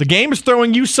 The Game is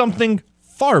throwing you something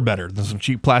far better than some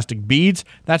cheap plastic beads.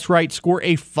 That's right, score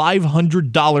a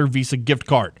 $500 Visa gift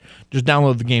card. Just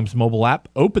download the Game's mobile app,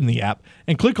 open the app,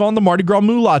 and click on the Mardi Gras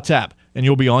Moolah tab, and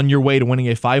you'll be on your way to winning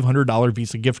a $500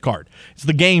 Visa gift card. It's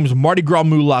the Game's Mardi Gras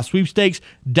Moolah sweepstakes.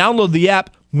 Download the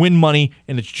app, win money,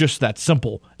 and it's just that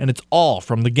simple. And it's all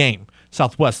from the Game,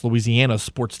 Southwest Louisiana's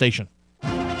sports station.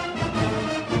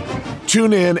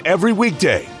 Tune in every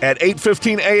weekday at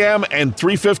 8:15 a.m. and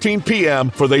 3:15 p.m.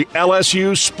 for the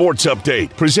LSU Sports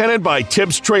Update, presented by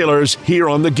Tibbs Trailers here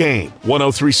on the Game.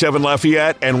 103.7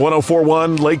 Lafayette and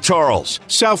 104.1 Lake Charles,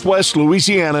 Southwest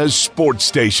Louisiana's sports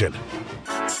station.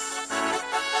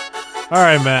 All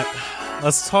right, Matt.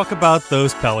 Let's talk about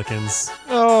those Pelicans.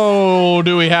 Oh,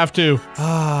 do we have to?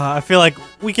 I feel like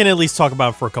we can at least talk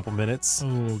about it for a couple minutes.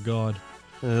 Oh, God.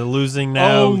 Losing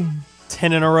now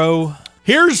 10 in a row.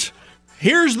 Here's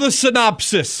the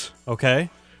synopsis. Okay.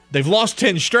 They've lost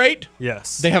 10 straight.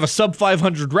 Yes. They have a sub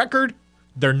 500 record.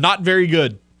 They're not very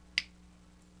good.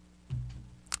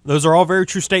 Those are all very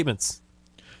true statements.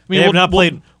 I mean, they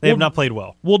have not played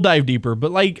well. We'll dive deeper, but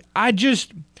like I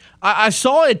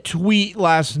saw a tweet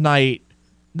last night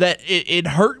that it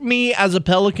hurt me as a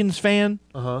Pelicans fan.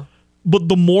 Uh-huh. But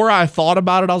the more I thought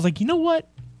about it, I was like, you know what?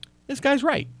 This guy's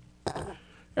right.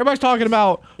 Everybody's talking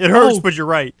about it hurts, but you're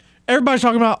right. Everybody's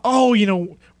talking about,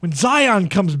 when Zion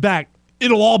comes back,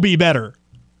 it'll all be better.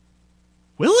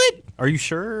 Will it? Are you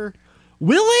sure?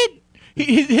 Will it?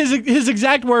 His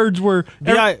exact words were...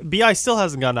 B.I. still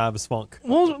hasn't gotten out of his funk.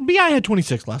 Well, B.I. had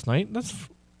 26 last night. That's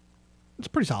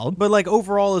pretty solid. But, like,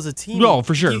 overall as a team... No,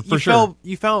 for sure,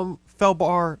 You fell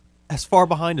bar as far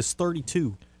behind as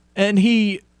 32. And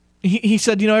he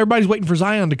said, everybody's waiting for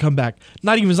Zion to come back.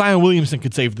 Not even Zion Williamson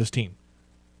could save this team.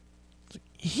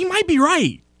 He might be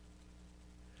right.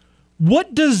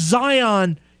 What does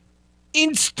Zion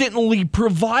instantly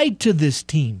provide to this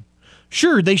team?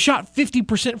 Sure, they shot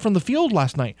 50% from the field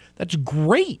last night. That's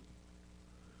great.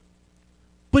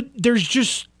 But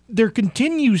there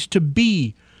continues to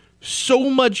be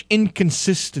so much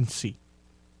inconsistency.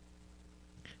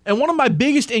 And one of my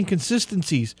biggest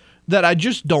inconsistencies that I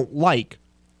just don't like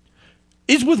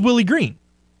is with Willie Green.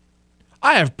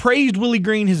 I have praised Willie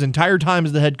Green his entire time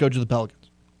as the head coach of the Pelicans.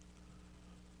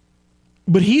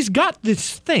 But he's got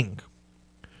this thing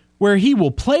where he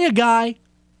will play a guy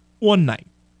one night.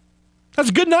 That's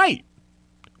a good night.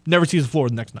 Never sees the floor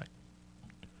the next night.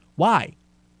 Why?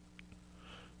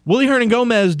 Willie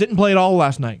Hernangomez didn't play at all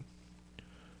last night.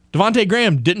 Devontae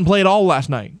Graham didn't play at all last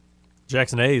night.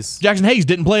 Jackson Hayes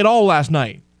didn't play at all last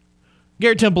night.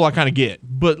 Garrett Temple I kind of get,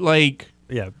 but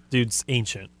yeah, dude's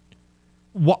ancient.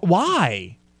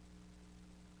 Why?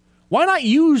 Why not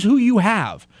use who you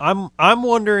have? I'm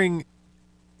wondering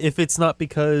if it's not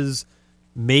because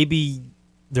maybe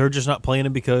they're just not playing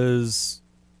him because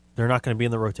they're not going to be in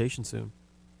the rotation soon.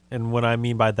 And what I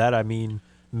mean by that, I mean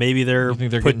maybe You think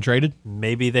they're getting traded?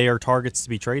 Maybe they are targets to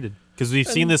be traded, because we've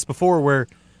seen this before where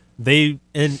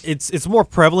it's more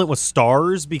prevalent with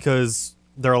stars because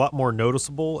they're a lot more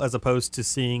noticeable as opposed to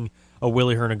seeing a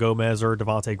Willie Hernangomez or a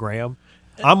Devontae Graham.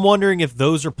 I'm wondering if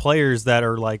those are players that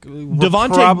are like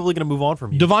probably going to move on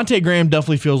from you. Devontae Graham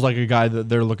definitely feels like a guy that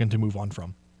they're looking to move on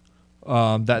from.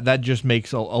 That just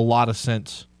makes a lot of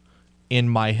sense in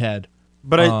my head.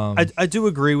 But I do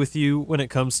agree with you when it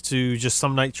comes to just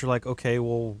some nights you're like, okay,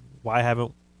 well, why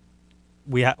haven't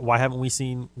we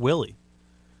seen Willie?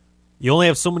 You only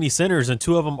have so many centers, and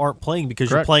two of them aren't playing because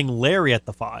Correct. You're playing Larry at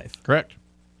the 5. Correct.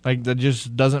 That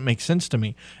just doesn't make sense to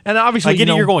me. And obviously, I get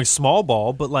you're going small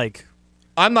ball, but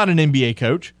I'm not an NBA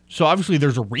coach, so obviously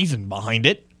there's a reason behind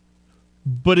it.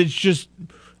 But it's just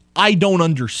I don't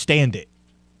understand it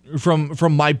from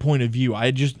my point of view.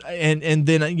 I just and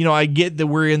then I get that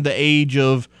we're in the age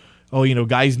of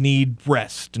guys need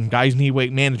rest and guys need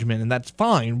weight management, and that's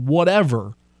fine,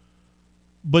 whatever.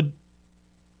 But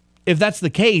if that's the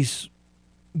case,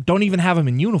 don't even have them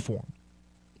in uniform.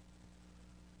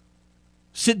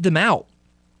 Sit them out.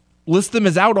 List them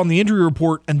as out on the injury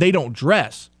report, and they don't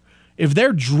dress. If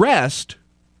they're dressed,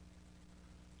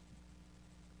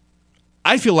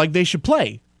 I feel like they should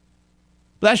play.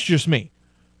 That's just me.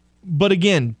 But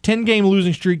again, 10-game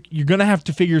losing streak, you're going to have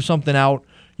to figure something out.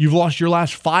 You've lost your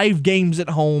last 5 games at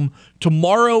home.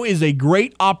 Tomorrow is a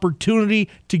great opportunity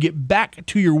to get back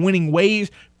to your winning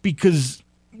ways. because,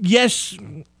 yes,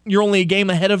 you're only a game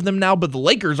ahead of them now, but the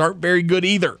Lakers aren't very good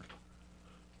either.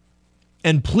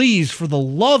 And please, for the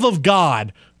love of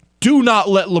God, do not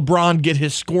let LeBron get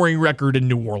his scoring record in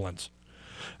New Orleans.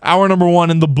 Hour number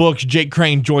 1 in the books. Jake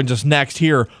Crane joins us next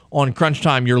here on Crunch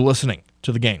Time. You're listening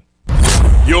to The Game.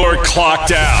 You're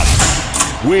clocked out.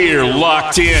 We're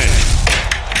locked in.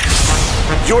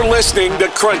 You're listening to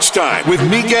Crunch Time with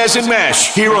Miguez and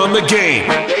Mesh here on The Game.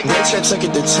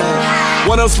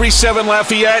 103.7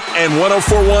 Lafayette and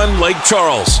 104.1 Lake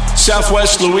Charles,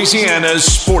 Southwest Louisiana's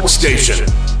sports station.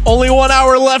 Only 1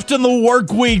 hour left in the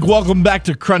work week. Welcome back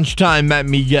to Crunch Time. Matt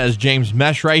Miguez, James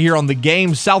Mesh, right here on The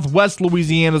Game, Southwest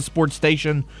Louisiana sports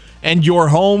station, and your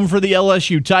home for the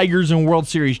LSU Tigers and World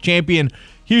Series champion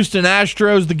Houston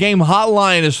Astros. The Game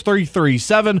hotline is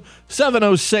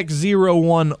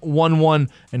 337-706-0111.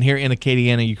 And here in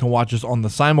Acadiana, you can watch us on the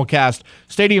simulcast,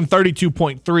 Stadium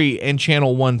 32.3 and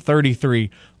Channel 133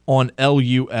 on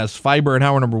LUS Fiber. In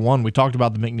hour number 1, we talked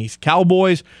about the McNeese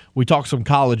Cowboys, we talked some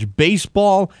college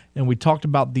baseball, and we talked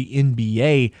about the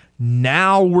NBA.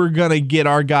 Now we're going to get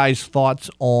our guys' thoughts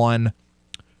on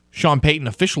Sean Payton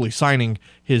officially signing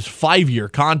his 5-year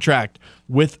contract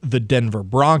with the Denver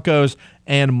Broncos,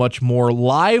 and much more.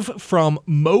 Live from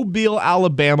Mobile,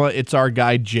 Alabama, it's our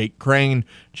guy, Jake Crane.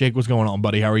 Jake, what's going on,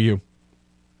 buddy? How are you?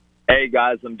 Hey,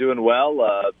 guys, I'm doing well.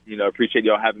 Appreciate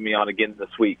y'all having me on again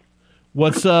this week.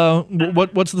 What's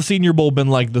the Senior Bowl been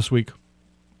like this week?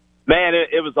 Man,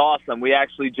 it was awesome. We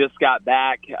actually just got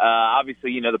back.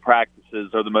 Obviously, the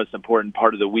practices are the most important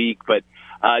part of the week, but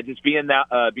just being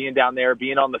down there,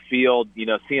 being on the field,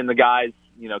 seeing the guys,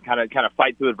 kind of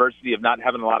fight through adversity of not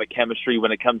having a lot of chemistry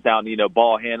when it comes down to,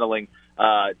 ball handling,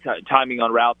 timing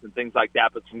on routes and things like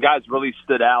that. But some guys really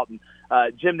stood out, and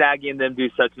Jim Nagy and them do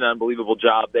such an unbelievable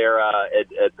job there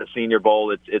at the Senior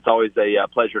Bowl. It's always a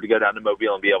pleasure to go down to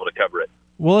Mobile and be able to cover it.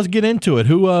 Well, let's get into it.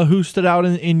 Who stood out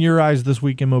in your eyes this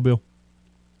week in Mobile?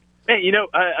 Hey,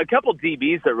 a couple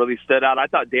DBs that really stood out. I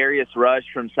thought Darius Rush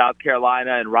from South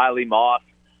Carolina and Riley Moss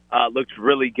looked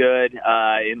really good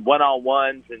in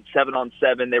one-on-ones and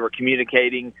 7-on-7. They were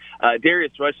communicating.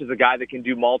 Darius Rush is a guy that can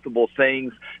do multiple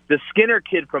things. The Skinner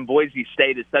kid from Boise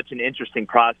State is such an interesting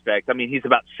prospect. I mean, he's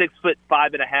about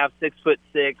 6'5.5", 6'6",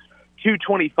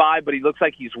 225, but he looks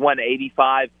like he's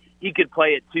 185. He could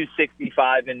play at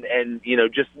 265 and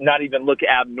just not even look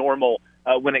abnormal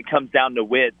when it comes down to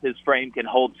width. His frame can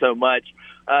hold so much.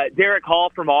 Derek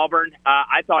Hall from Auburn,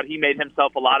 I thought he made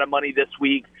himself a lot of money this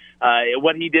week.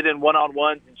 What he did in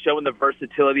one-on-ones and showing the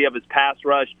versatility of his pass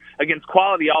rush against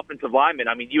quality offensive linemen.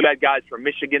 I mean, you had guys from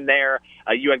Michigan there.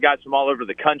 You had guys from all over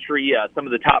the country, some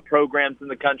of the top programs in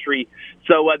the country.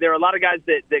 So there are a lot of guys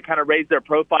that kind of raised their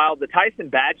profile. The Tyson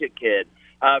Badgett kid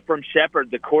from Shepherd,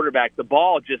 the quarterback, the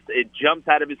ball it jumps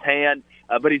out of his hand,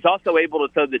 but he's also able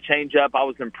to throw the changeup. I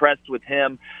was impressed with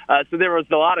him. So there was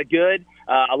a lot of good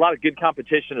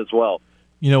competition as well.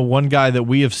 One guy that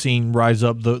we have seen rise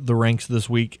up the ranks this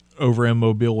week over in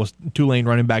Mobile was Tulane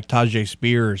running back Tajay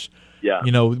Spears. Yeah.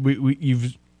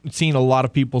 You've seen a lot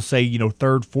of people say,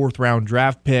 third, fourth round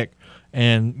draft pick.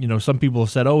 And, some people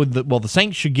have said, the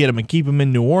Saints should get him and keep him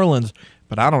in New Orleans.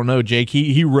 But I don't know, Jake.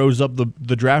 He rose up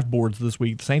the draft boards this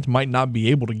week. The Saints might not be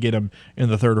able to get him in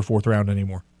the third or fourth round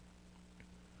anymore.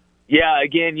 Yeah,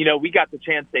 again, we got the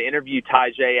chance to interview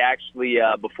Tajay actually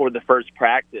before the first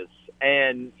practice.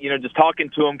 And, just talking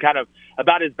to him kind of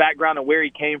about his background and where he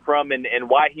came from and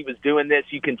why he was doing this,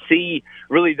 you can see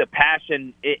really the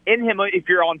passion in him if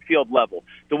you're on field level.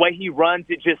 The way he runs,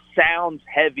 it just sounds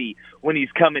heavy when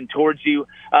he's coming towards you.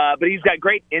 But he's got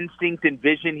great instinct and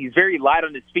vision. He's very light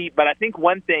on his feet. But I think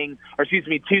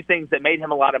two things that made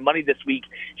him a lot of money this week.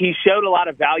 He showed a lot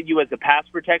of value as a pass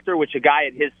protector, which a guy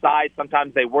at his size,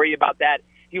 sometimes they worry about that.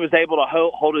 He was able to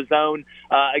hold his own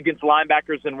against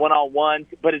linebackers in one-on-ones,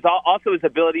 but also his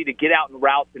ability to get out in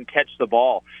routes and catch the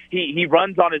ball. He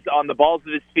runs on the balls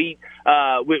of his feet,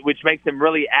 which makes him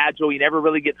really agile. He never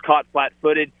really gets caught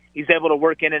flat-footed. He's able to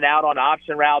work in and out on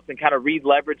option routes and kind of read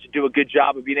leverage and do a good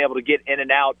job of being able to get in and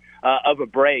out of a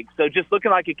break. So just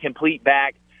looking like a complete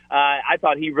back. I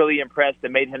thought he really impressed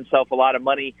and made himself a lot of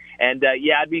money. And,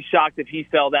 I'd be shocked if he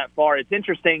fell that far. It's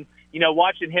interesting.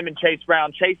 Watching him and Chase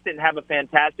Brown. Chase didn't have a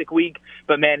fantastic week,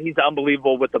 but, man, he's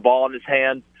unbelievable with the ball in his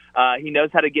hands. He knows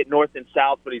how to get north and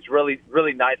south, but he's really,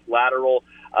 really nice lateral.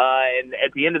 And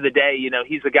at the end of the day,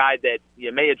 he's a guy that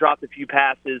may have dropped a few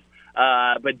passes,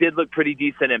 but did look pretty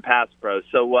decent in pass pro.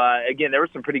 So, again, there were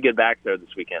some pretty good backs there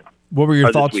this weekend. What were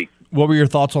your thoughts? What were your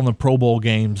thoughts on the Pro Bowl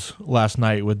games last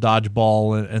night with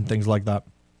dodgeball and things like that?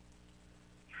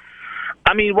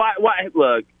 I mean, why?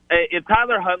 Look, if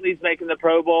Tyler Huntley's making the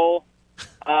Pro Bowl,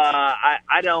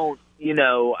 I don't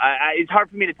it's hard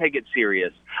for me to take it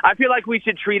serious. I feel like we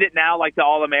should treat it now like the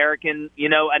All-American,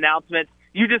 announcement.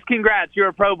 You just congrats, you're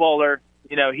a Pro Bowler.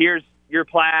 Here's your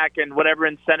plaque and whatever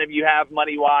incentive you have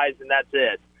money-wise, and that's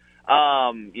it.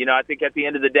 I think at the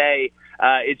end of the day,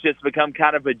 it's just become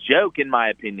kind of a joke, in my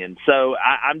opinion. So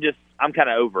I'm kind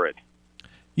of over it.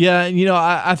 Yeah,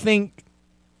 I think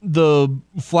the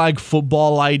flag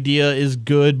football idea is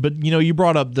good, but you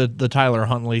brought up the Tyler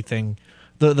Huntley thing.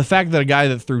 The fact that a guy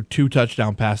that threw 2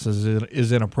 touchdown passes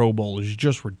is in a Pro Bowl is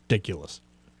just ridiculous.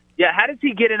 Yeah, how does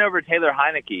he get in over Taylor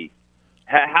Heineke?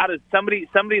 How does somebody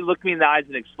look me in the eyes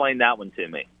and explain that one to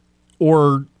me?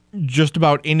 Or just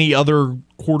about any other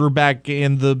quarterback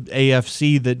in the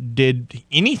AFC that did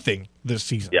anything this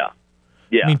season.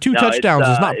 Yeah. I mean, 2 touchdowns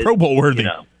is not Pro Bowl worthy.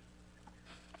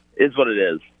 Is what it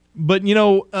is. But,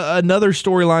 another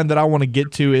storyline that I want to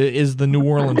get to is the New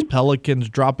Orleans Pelicans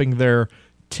dropping their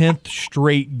 10th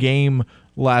straight game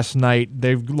last night.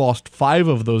 They've lost 5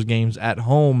 of those games at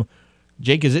home.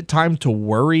 Jake, is it time to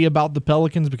worry about the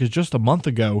Pelicans? Because just a month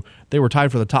ago, they were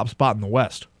tied for the top spot in the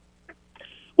West.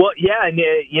 Well, yeah, and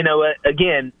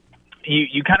again,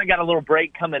 you kind of got a little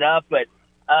break coming up, but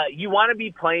you want to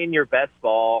be playing your best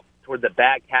ball toward the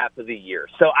back half of the year.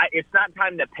 So it's not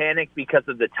time to panic because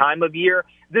of the time of year.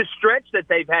 The stretch that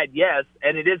they've had, yes,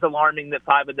 and it is alarming that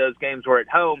 5 of those games were at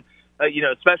home.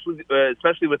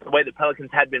 Especially with the way the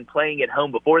Pelicans had been playing at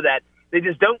home before that, they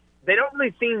don't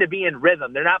really seem to be in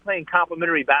rhythm. They're not playing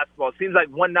complementary basketball. It seems like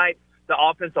one night the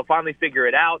offense will finally figure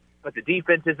it out, but the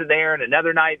defense isn't there, and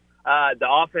another night the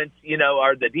offense,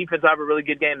 or the defense will have a really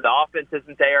good game, the offense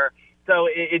isn't there. So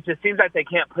it just seems like they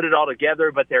can't put it all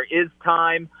together, but there is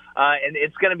time, and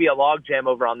it's going to be a logjam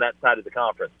over on that side of the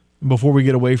conference. Before we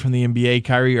get away from the NBA,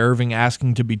 Kyrie Irving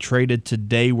asking to be traded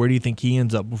today. Where do you think he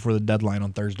ends up before the deadline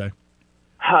on Thursday?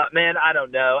 Man, I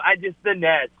don't know. The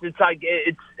Nets. It's like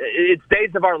it's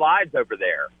days of our lives over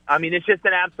there. I mean, it's just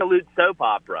an absolute soap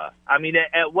opera. I mean,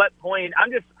 at what point?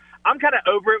 I'm kind of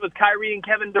over it with Kyrie and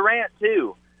Kevin Durant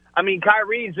too. I mean,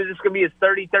 Kyrie's just going to be his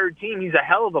 33rd team. He's a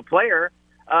hell of a player,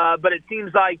 but it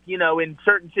seems like in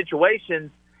certain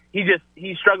situations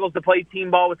he struggles to play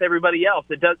team ball with everybody else.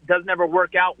 It doesn't ever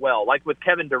work out well, like with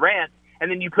Kevin Durant.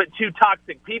 And then you put 2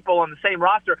 toxic people on the same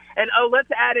roster, and let's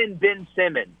add in Ben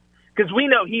Simmons. Because we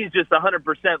know he's just 100%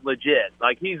 legit.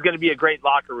 Like, he's going to be a great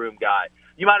locker room guy.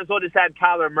 You might as well just add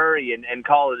Kyler Murray and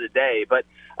call it a day. But,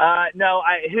 no,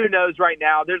 who knows right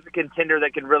now? There's a contender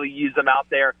that can really use him out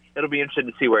there. It'll be interesting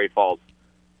to see where he falls.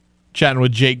 Chatting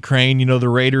with Jake Crane, the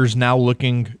Raiders now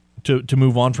looking to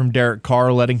move on from Derek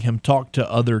Carr, letting him talk to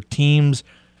other teams.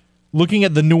 Looking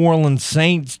at the New Orleans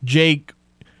Saints, Jake,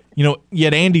 you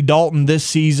had Andy Dalton this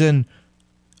season.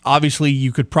 Obviously,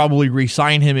 you could probably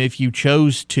re-sign him if you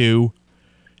chose to.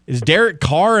 Is Derek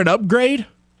Carr an upgrade?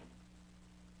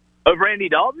 Over Andy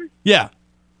Dalton? Yeah.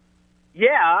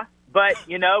 Yeah, but,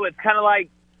 it's kind of like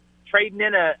trading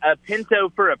in a Pinto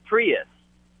for a Prius.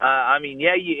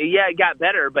 It got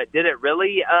better, but did it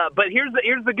really? But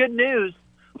here's the good news.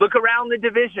 Look around the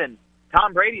division.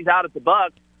 Tom Brady's out at the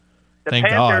Bucs. The Thank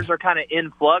Panthers God. are kind of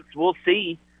in flux. We'll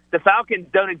see. The Falcons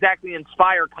don't exactly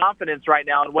inspire confidence right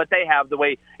now in what they have, the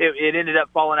way it ended up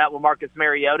falling out with Marcus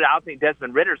Mariota. I don't think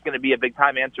Desmond Ritter's going to be a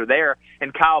big-time answer there.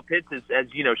 And Kyle Pitts has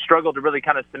struggled to really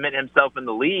kind of cement himself in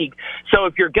the league. So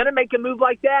if you're going to make a move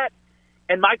like that,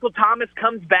 and Michael Thomas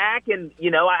comes back, and,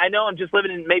 I know I'm just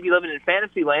living in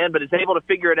fantasy land, but is able to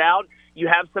figure it out. You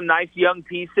have some nice young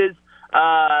pieces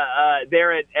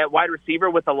there at wide receiver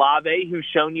with Olave, who's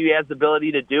shown you he has the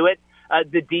ability to do it.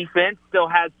 The defense still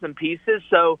has some pieces.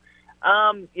 So,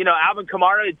 Alvin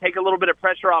Kamara would take a little bit of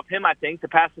pressure off him, I think. The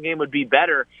passing game would be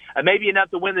better. Maybe enough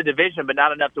to win the division, but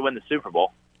not enough to win the Super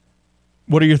Bowl.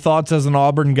 What are your thoughts as an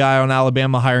Auburn guy on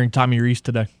Alabama hiring Tommy Rees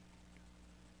today?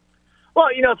 Well,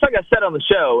 it's like I said on the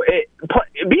show.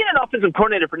 Being an offensive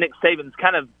coordinator for Nick Saban is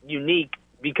kind of unique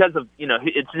because of,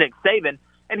 it's Nick Saban,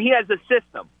 and he has a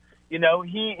system. He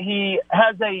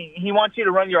wants you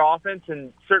to run your offense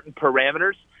in certain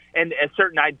parameters and a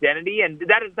certain identity, and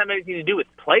that doesn't have anything to do with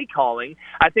play calling.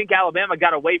 I think Alabama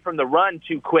got away from the run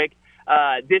too quick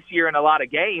this year in a lot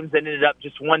of games and ended up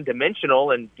just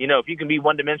one-dimensional. And, if you can be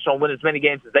one-dimensional and win as many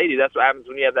games as they do, that's what happens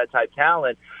when you have that type of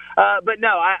talent. But, no,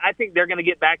 I think they're going to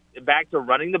get back to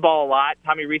running the ball a lot.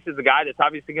 Tommy Rees is a guy that's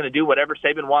obviously going to do whatever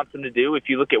Saban wants him to do if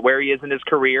you look at where he is in his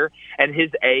career and his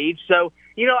age. So,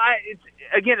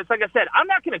 it's like I said, I'm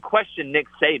not going to question Nick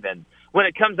Saban when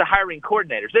it comes to hiring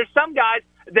coordinators. There's some guys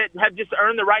that have just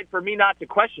earned the right for me not to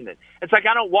question it. It's like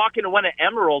I don't walk into one of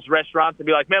Emeril's restaurants and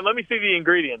be like, man, let me see the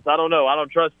ingredients. I don't know. I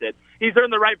don't trust it. He's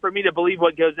earned the right for me to believe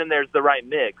what goes in there is the right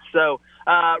mix. So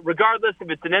regardless if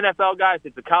it's an NFL guy, if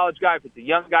it's a college guy, if it's a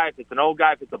young guy, if it's an old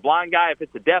guy, if it's a blind guy, if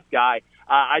it's a deaf guy,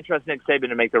 I trust Nick Saban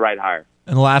to make the right hire.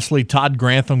 And lastly, Todd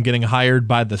Grantham getting hired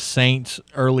by the Saints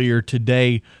earlier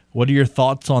today. What are your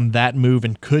thoughts on that move,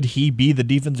 and could he be the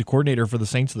defensive coordinator for the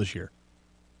Saints this year?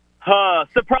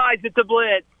 Surprise, it's a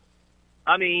blitz.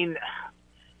 I mean,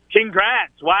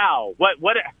 congrats. Wow.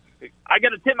 What I got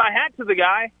to tip my hat to the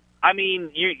guy. I mean,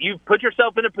 you put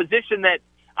yourself in a position that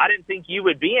I didn't think you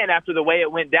would be in after the way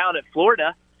it went down at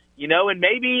Florida, and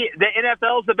maybe the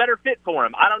NFL is a better fit for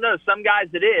him. I don't know. Some guys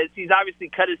it is. He's obviously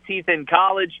cut his teeth in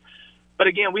college. But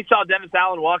again, we saw Dennis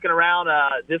Allen walking around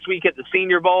this week at the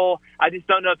Senior Bowl. I just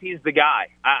don't know if he's the guy.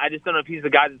 I just don't know if he's the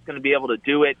guy that's going to be able to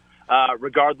do it,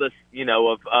 regardless,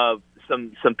 of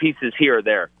some pieces here or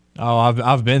there. Oh,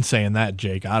 I've been saying that,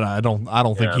 Jake. I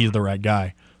don't think he's the right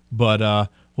guy. But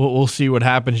we'll see what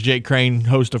happens. Jake Crane,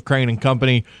 host of Crane and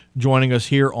Company, joining us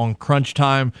here on Crunch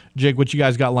Time. Jake, what you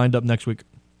guys got lined up next week?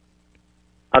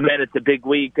 Man, it's a big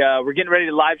week. We're getting ready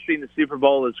to live stream the Super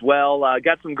Bowl as well.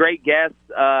 Got some great guests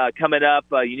coming up.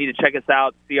 You need to check us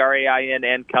out, CRAIN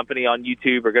and Company on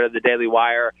YouTube, or go to the Daily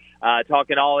Wire.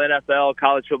 Talking all NFL,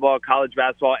 college football, college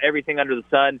basketball, everything under the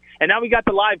sun. And now we got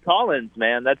the live call-ins,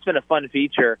 man. That's been a fun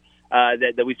feature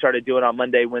that we started doing on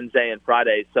Monday, Wednesday, and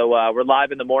Friday. So we're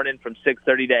live in the morning from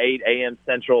 6:30 to 8 a.m.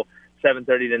 Central,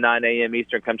 7:30 to 9 a.m.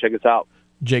 Eastern. Come check us out.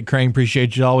 Jake Crane,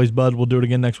 appreciate you always, bud. We'll do it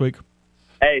again next week.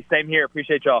 Hey, same here.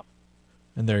 Appreciate y'all.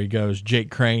 And there he goes, Jake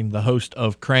Crane, the host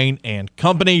of Crane and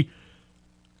Company.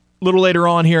 A little later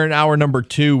on here in hour number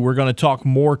 2, we're going to talk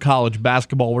more college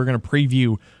basketball. We're going to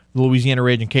preview the Louisiana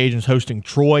Raging Cajuns hosting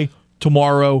Troy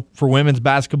tomorrow for women's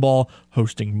basketball,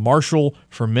 hosting Marshall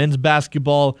for men's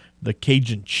basketball. The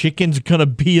Cajun Chicken's going to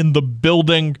be in the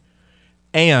building.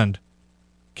 And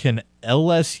can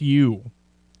LSU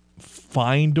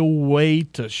find a way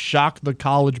to shock the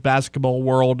college basketball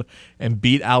world and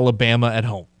beat Alabama at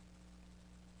home?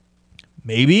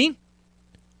 Maybe.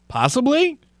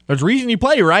 Possibly. There's a reason you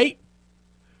play, right?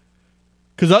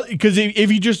 Because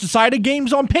if you just decided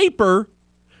games on paper,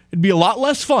 it'd be a lot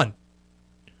less fun.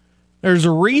 There's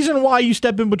a reason why you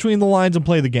step in between the lines and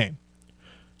play the game.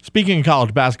 Speaking of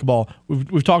college basketball,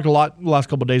 we've talked a lot the last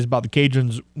couple of days about the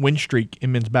Cajuns' win streak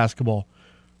in men's basketball.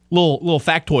 Little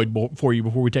factoid for you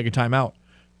before we take a timeout.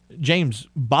 James,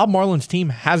 Bob Marlin's team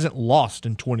hasn't lost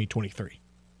in 2023.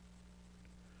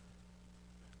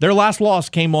 Their last loss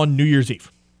came on New Year's Eve.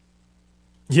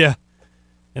 Yeah.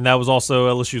 And that was also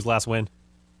LSU's last win.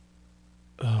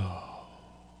 Oh.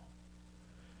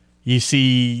 You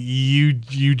see, you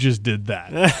just did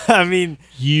that. I mean,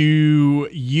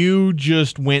 you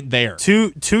just went there.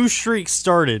 Two streaks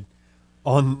started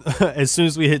on as soon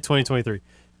as we hit 2023.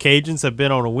 Cajuns have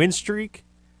been on a win streak.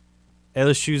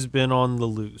 LSU's been on the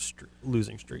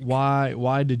losing streak.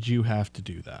 Why did you have to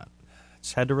do that?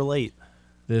 Just had to relate.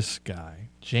 This guy,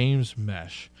 James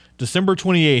Mesh. December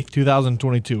 28th,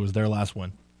 2022 was their last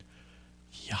one.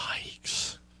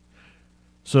 Yikes.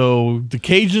 So the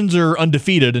Cajuns are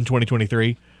undefeated in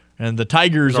 2023, and the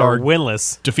Tigers are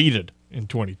winless. Defeated in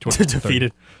 2023.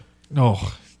 Defeated.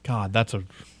 Oh, God, that's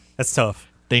tough.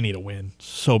 They need a win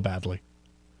so badly.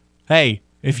 Hey,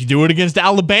 if you do it against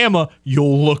Alabama,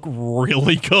 you'll look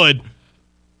really good.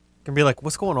 Can be like,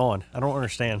 what's going on? I don't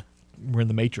understand. We're in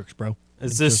the Matrix, bro.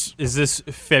 Is this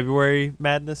February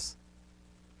madness?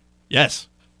 Yes,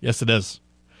 it is.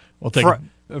 We'll take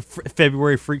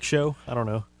February freak show. I don't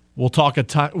know. We'll take a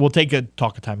timeout. We'll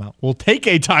take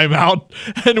a timeout,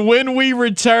 and when we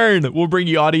return, we'll bring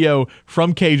you audio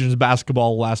from Cajuns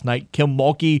basketball last night. Kim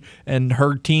Mulkey and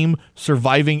her team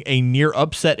surviving a near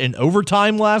upset in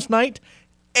overtime last night,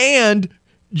 and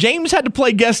James had to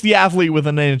play guess the athlete with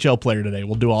an NHL player today.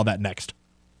 We'll do all that next.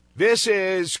 This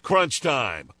is Crunch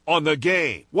Time on the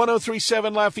Game.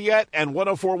 103.7 Lafayette and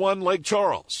 104.1 Lake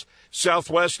Charles.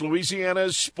 Southwest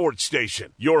Louisiana's sports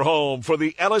station. Your home for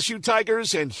the LSU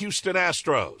Tigers and Houston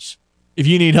Astros. If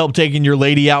you need help taking your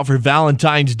lady out for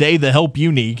Valentine's Day, the help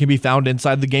you need can be found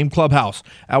inside the Game Clubhouse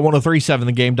at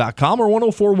 1037thegame.com or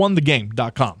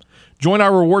 1041thegame.com. Join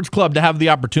our rewards club to have the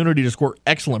opportunity to score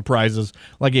excellent prizes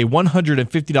like a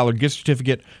 $150 gift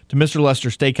certificate to Mr. Lester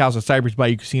Steakhouse at Cypress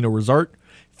Bayou Casino Resort,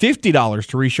 $50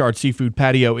 to Richard Seafood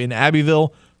Patio in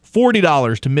Abbeville,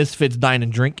 $40 to Misfits Dine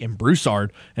and Drink in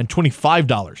Broussard, and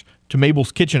 $25 to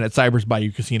Mabel's Kitchen at Cypress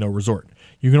Bayou Casino Resort.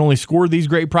 You can only score these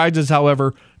great prizes,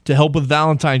 however, to help with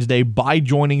Valentine's Day by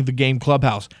joining the Game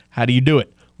Clubhouse. How do you do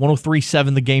it?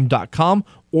 1037thegame.com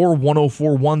or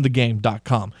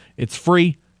 1041thegame.com. It's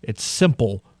free. It's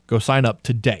simple. Go sign up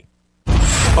today.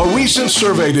 A recent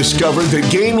survey discovered that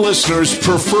game listeners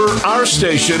prefer our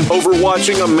station over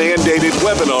watching a mandated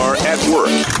webinar at work.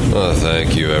 Well,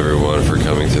 thank you, everyone, for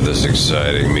coming to this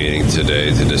exciting meeting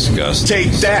today to discuss...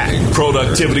 Take that,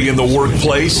 productivity in the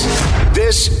workplace.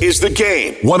 This is The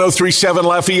Game. 1037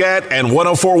 Lafayette and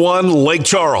 1041 Lake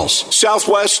Charles,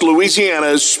 Southwest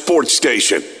Louisiana's sports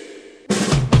station.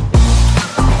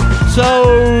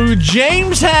 So,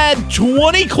 James had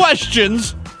 20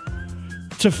 questions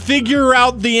to figure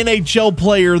out the NHL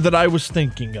player that I was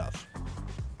thinking of.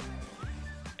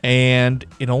 And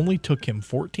it only took him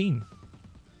 14.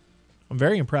 I'm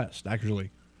very impressed,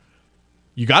 actually.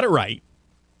 You got it right.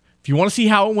 If you want to see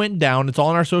how it went down, it's all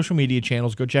on our social media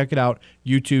channels. Go check it out.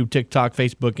 YouTube, TikTok,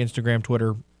 Facebook, Instagram,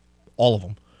 Twitter, all of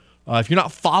them. If you're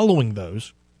not following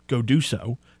those, go do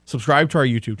so. Subscribe to our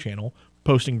YouTube channel.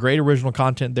 Posting great original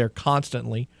content there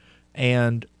constantly.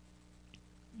 And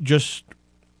just...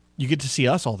 you get to see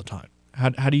us all the time.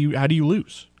 How do you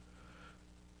lose?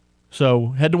 So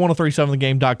head to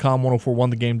 1037thegame.com,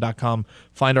 1041thegame.com.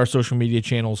 Find our social media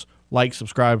channels. Like,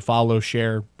 subscribe, follow,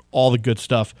 share, all the good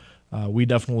stuff. We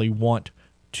definitely want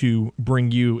to bring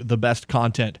you the best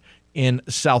content in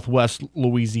Southwest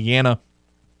Louisiana.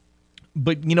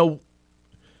 But,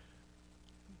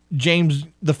 James,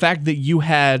 the fact that you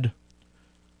had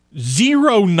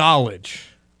zero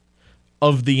knowledge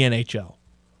of the NHL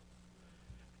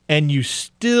and you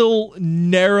still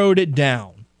narrowed it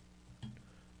down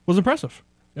was impressive.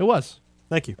 It was.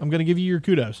 Thank you. I'm going to give you your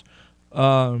kudos.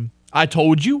 I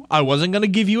told you I wasn't going to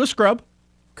give you a scrub.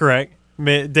 Correct.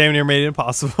 Damn near made it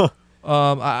impossible.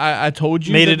 I told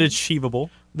you made it achievable.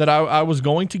 That I was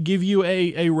going to give you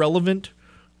a relevant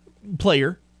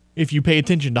player. If you pay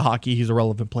attention to hockey, he's a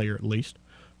relevant player at least.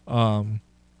 The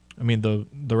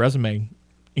resume,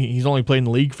 he's only played in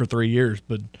the league for 3 years,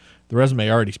 but the resume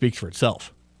already speaks for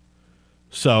itself.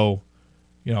 So,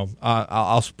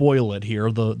 I'll spoil it here.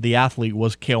 The athlete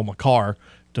was Cale Makar,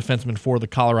 defenseman for the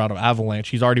Colorado Avalanche.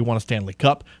 He's already won a Stanley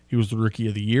Cup. He was the Rookie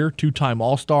of the Year, 2-time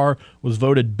All-Star, was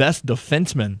voted best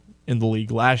defenseman in the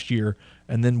league last year,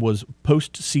 and then was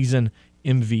postseason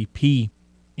MVP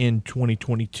in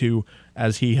 2022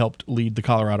 as he helped lead the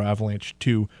Colorado Avalanche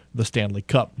to the Stanley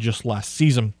Cup just last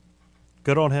season.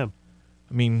 Good on him.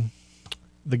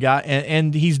 The guy,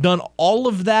 and he's done all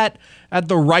of that at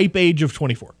the ripe age of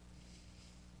 24.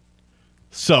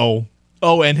 So,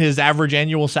 and his average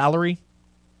annual salary,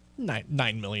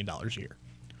 $9 million a year.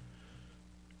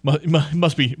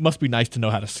 Must be nice to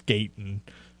know how to skate and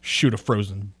shoot a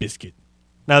frozen biscuit.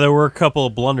 Now there were a couple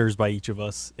of blunders by each of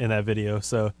us in that video,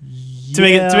 so to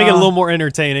make it a little more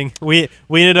entertaining, we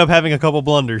ended up having a couple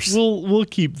blunders. We'll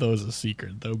keep those a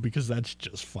secret though, because that's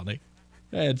just funny.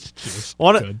 It's just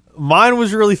good. Mine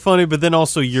was really funny, but then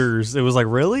also yours. It was like,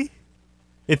 really?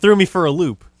 It threw me for a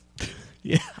loop.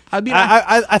 Yeah, I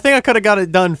think I could have got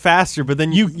it done faster, but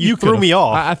then you threw me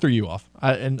off. I threw you off.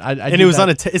 And it was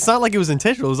it's not like it was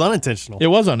intentional. It was unintentional. It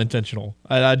was unintentional.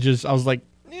 I was like,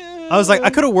 I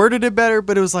could have worded it better,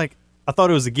 but it was like I thought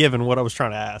it was a given what I was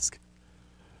trying to ask.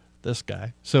 This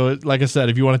guy. So, like I said,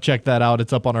 if you want to check that out,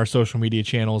 it's up on our social media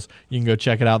channels. You can go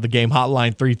check it out. The Game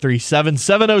Hotline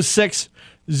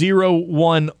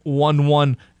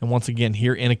 337-706-0111. And once again,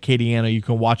 here in Acadiana, you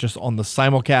can watch us on the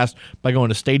simulcast by going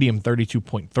to Stadium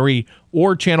 32.3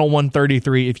 or Channel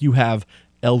 133 if you have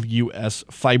LUS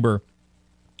Fiber.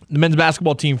 The men's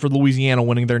basketball team for Louisiana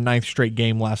winning their 9th straight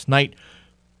game last night,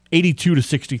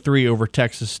 82-63 over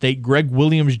Texas State. Greg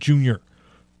Williams Jr.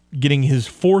 getting his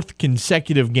 4th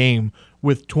consecutive game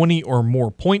with 20 or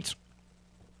more points.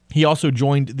 He also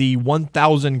joined the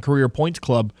 1,000 career points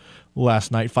club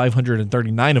last night,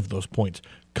 539 of those points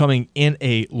coming in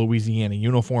a Louisiana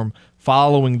uniform.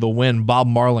 Following the win, Bob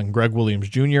Marlin, Greg Williams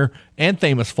Jr., and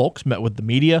famous folks met with the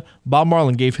media. Bob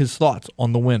Marlin gave his thoughts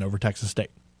on the win over Texas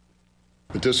State.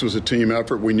 But this was a team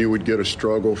effort. We knew we'd get a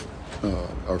struggle,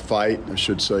 or fight, I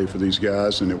should say, for these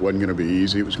guys, and it wasn't going to be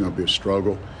easy. It was going to be a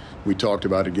struggle. We talked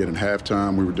about it again at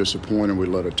halftime. We were disappointed. We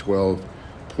let a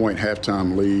 12-point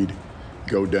halftime lead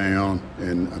go down,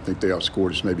 and I think they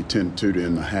outscored us maybe 10-2 to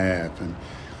end the half. And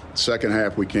second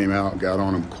half, we came out, got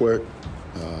on them quick,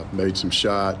 made some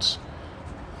shots.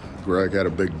 Greg had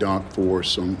a big dunk for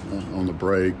us on the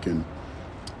break, and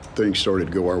things started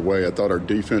to go our way. I thought our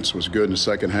defense was good in the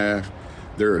second half.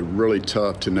 They're a really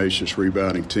tough, tenacious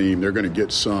rebounding team. They're going to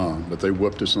get some, but they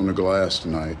whipped us on the glass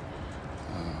tonight.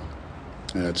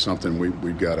 And that's something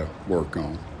we've got to work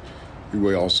on.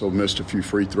 We also missed a few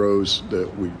free throws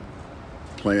that we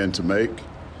planned to make.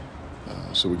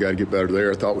 So we got to get better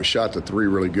there. I thought we shot the three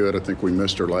really good. I think we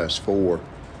missed our last four,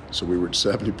 so we were at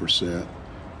 70%.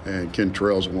 And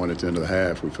Kentrell's one at the end of the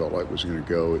half we felt like was going to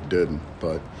go. It didn't,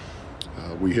 but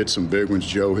we hit some big ones.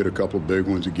 Joe hit a couple of big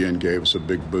ones again, gave us a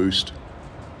big boost.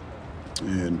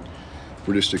 And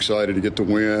we're just excited to get the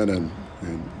win and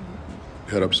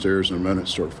head upstairs in a minute and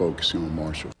start focusing on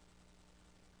Marshall.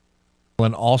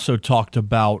 And also talked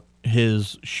about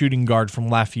his shooting guard from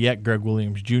Lafayette, Greg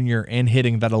Williams Jr., and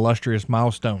hitting that illustrious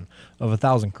milestone of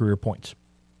 1,000 career points.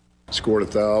 Scored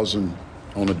 1,000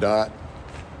 on the dot,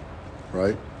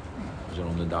 right? Was it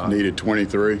on the dot? Needed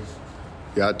 23.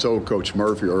 Yeah, I told Coach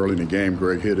Murphy early in the game,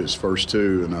 Greg hit his first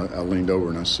two, and I leaned over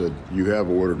and I said, you have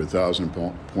ordered a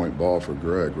 1,000-point ball for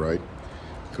Greg, right?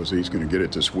 Because he's going to get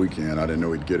it this weekend. I didn't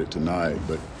know he'd get it tonight,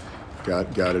 but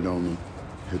got it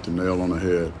hit the nail on the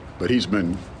head. But he's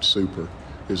been super.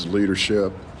 His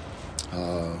leadership,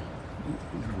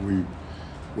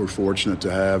 we're fortunate to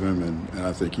have him, and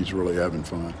I think he's really having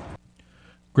fun.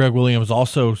 Greg Williams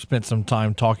also spent some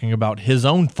time talking about his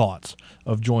own thoughts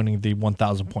of joining the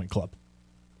 1,000-point club.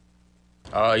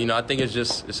 I think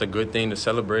it's a good thing to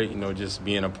celebrate, just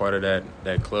being a part of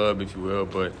that club, if you will.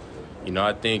 But,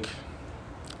 I think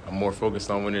I'm more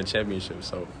focused on winning a championship.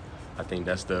 So I think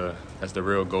that's the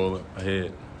real goal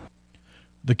ahead.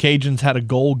 The Cajuns had a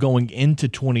goal going into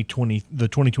the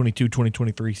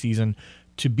 2022-2023 season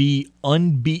to be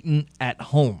unbeaten at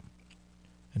home.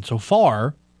 And so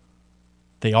far,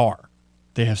 they are.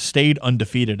 They have stayed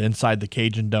undefeated inside the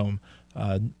Cajun Dome.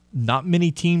 Not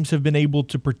many teams have been able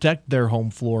to protect their home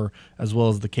floor as well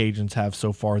as the Cajuns have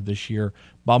so far this year.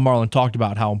 Bob Marlin talked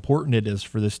about how important it is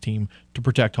for this team to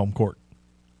protect home court.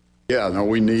 Yeah, no,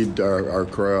 we need our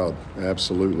crowd,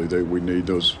 absolutely. We need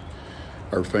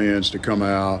our fans to come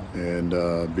out and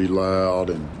be loud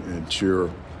and cheer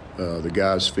the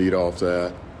guys' feet off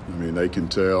that. I mean, they can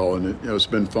tell, and it's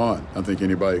been fun. I think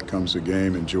anybody that comes to the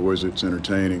game enjoys it. It's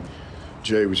entertaining.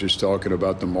 Jay was just talking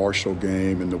about the Marshall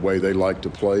game and the way they like to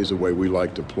play is the way we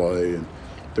like to play, and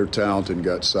they're talented and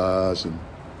got size, and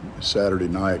Saturday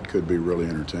night could be really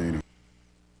entertaining.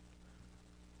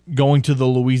 Going to the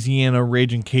Louisiana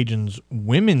Raging Cajuns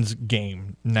women's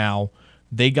game now,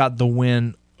 they got the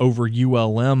win over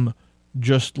ULM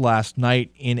just last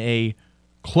night in a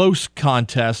close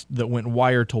contest that went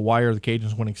wire to wire. The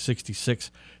Cajuns winning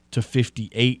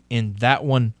 66-58 in that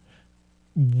one.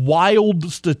 Wild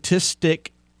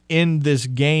statistic in this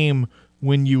game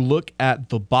when you look at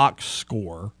the box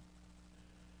score.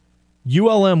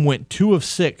 ULM went 2 of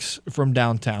 6 from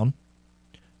downtown.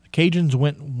 The Cajuns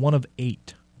went 1 of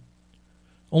 8.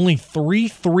 Only 3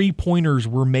 3-pointers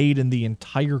were made in the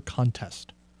entire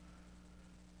contest.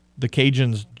 The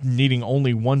Cajuns needing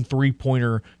only 1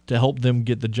 3-pointer to help them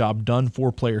get the job done.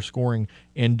 4-player scoring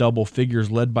in double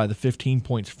figures, led by the 15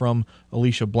 points from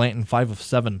Alicia Blanton, 5 of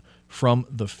 7 from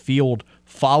the field.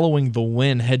 Following the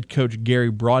win, head coach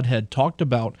Gary Broadhead talked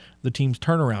about the team's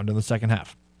turnaround in the second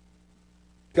half.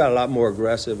 Got a lot more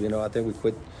aggressive. I think we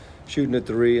quit shooting the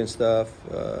three and stuff.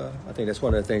 I think that's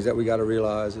one of the things that we got to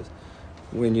realize is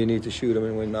when you need to shoot them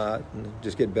and when not, and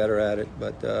just get better at it.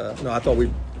 But I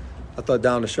thought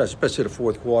down the stretch, especially the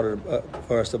fourth quarter,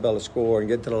 for us to be able to score and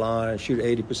get to the line and shoot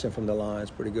 80% from the line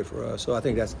is pretty good for us. So I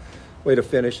think that's the way to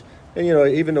finish. And,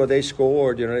 even though they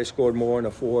scored, they scored more in the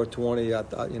 4-20. I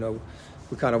thought,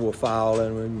 we kind of were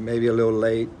fouling, maybe a little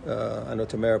late. I know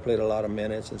Tamara played a lot of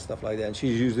minutes and stuff like that, and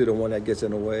she's usually the one that gets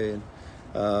in the way. And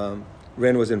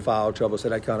Ren was in foul trouble, so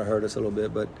that kind of hurt us a little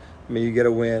bit. But, you get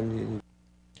a win.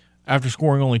 After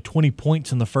scoring only 20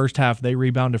 points in the first half, they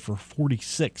rebounded for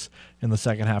 46 in the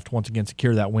second half to once again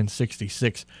secure that win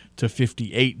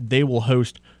 66-58. They will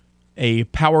host a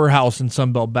powerhouse in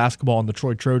Sunbelt basketball in the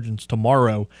Troy Trojans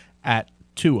tomorrow at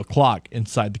 2 o'clock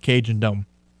inside the Cajun Dome.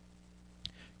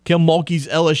 Kim Mulkey's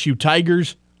LSU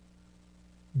Tigers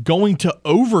going to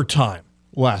overtime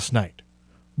last night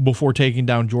before taking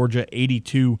down Georgia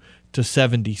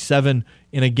 82-77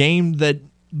 in a game that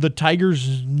the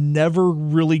Tigers never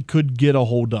really could get a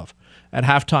hold of. At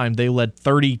halftime, they led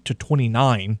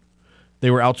 30-29.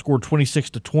 They were outscored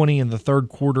 26-20 in the third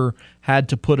quarter, had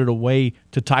to put it away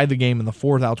to tie the game in the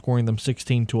fourth, outscoring them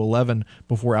 16-11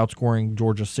 before outscoring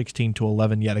Georgia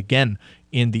 16-11 yet again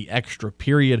in the extra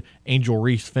period. Angel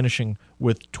Reese finishing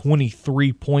with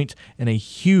 23 points, and a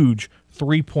huge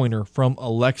three-pointer from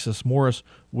Alexis Morris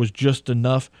was just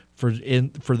enough for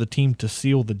the team to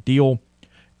seal the deal.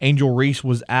 Angel Reese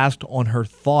was asked on her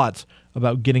thoughts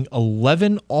about getting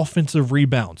 11 offensive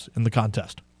rebounds in the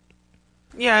contest.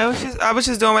 Yeah, I was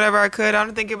just doing whatever I could. I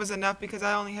don't think it was enough because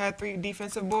I only had 3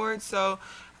 defensive boards. So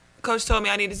Coach told me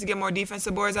I needed to get more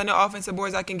defensive boards. I know offensive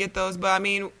boards, I can get those. But, I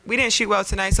mean, we didn't shoot well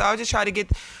tonight, so I'll just try to get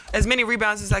as many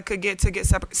rebounds as I could get to get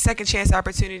second chance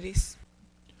opportunities.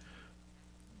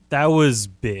 That was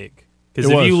big. Because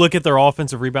if you look at their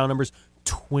offensive rebound numbers,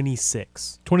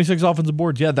 26. 26 offensive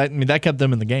boards. Yeah, that kept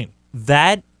them in the game.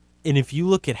 That, and if you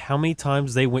look at how many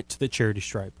times they went to the charity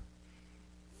stripe,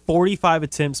 45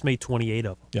 attempts, made 28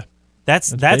 of them. Yeah.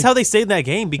 That's how they stayed in that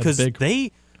game because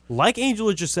they, like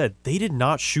Angela just said, they did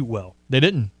not shoot well. They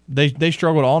didn't. They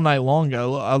struggled all night long.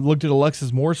 I looked at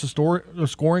Alexis Morris'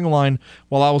 scoring line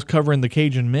while I was covering the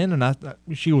Cajun men, and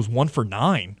she was 1 for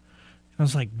 9. I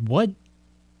was like, what?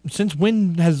 Since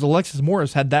when has Alexis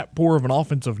Morris had that poor of an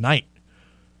offensive night?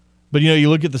 But, you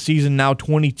look at the season now,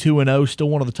 22-0, still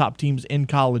one of the top teams in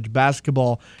college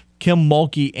basketball. Kim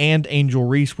Mulkey and Angel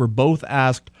Reese were both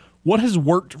asked, what has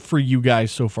worked for you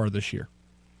guys so far this year?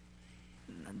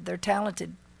 They're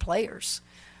talented players.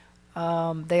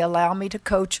 They allow me to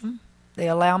coach them. They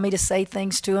allow me to say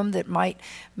things to them that might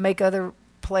make other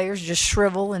players just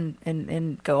shrivel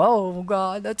and go, oh,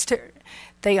 God, that's terrible.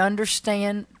 They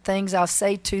understand things I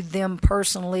say to them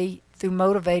personally through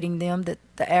motivating them that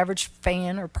the average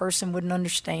fan or person wouldn't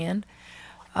understand.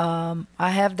 I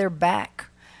have their back,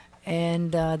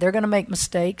 and they're going to make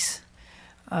mistakes.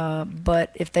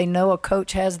 But if they know a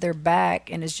coach has their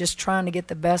back and is just trying to get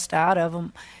the best out of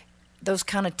them, those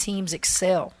kind of teams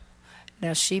excel.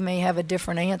 Now, she may have a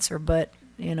different answer, but,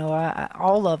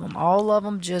 all of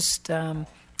them just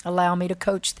allow me to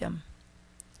coach them.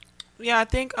 Yeah, I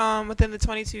think within the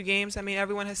 22 games, I mean,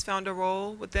 everyone has found a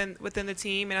role within the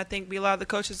team, and I think we allow the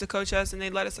coaches to coach us, and they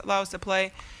allow us to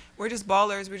play. We're just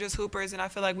ballers, we're just hoopers, and I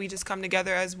feel like we just come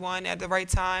together as one at the right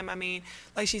time. I mean,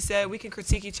 like she said, we can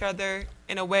critique each other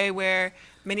in a way where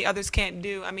many others can't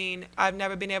do. I mean, I've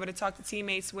never been able to talk to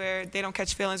teammates where they don't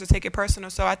catch feelings or take it personal.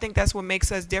 So I think that's what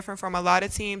makes us different from a lot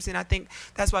of teams, and I think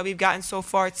that's why we've gotten so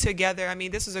far together. I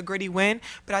mean, this is a gritty win,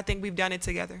 but I think we've done it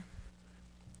together.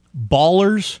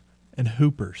 Ballers and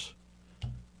hoopers.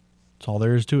 That's all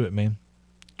there is to it, man.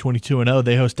 22-0.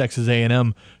 They host Texas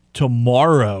A&M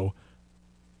tomorrow.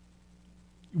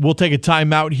 We'll take a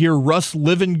timeout here. Russ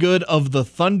Livingood of the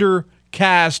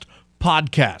Thundercast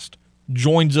podcast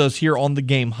joins us here on the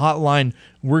Game Hotline.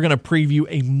 We're going to preview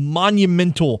a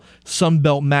monumental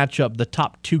Sunbelt matchup, the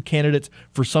top two candidates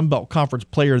for Sunbelt Conference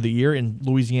Player of the Year in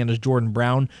Louisiana's Jordan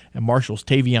Brown and Marshall's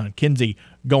Tavion Kinsey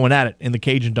going at it in the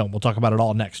Cajun Dome. We'll talk about it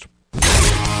all next.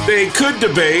 They could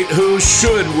debate who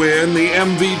should win the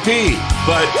MVP,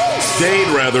 but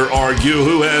they'd rather argue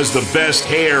who has the best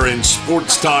hair in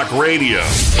sports talk radio.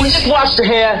 We just wash the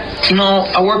hair.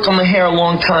 I work on my hair a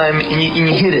long time, and you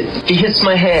hit it. It hits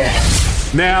my hair.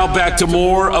 Now back to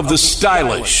more of the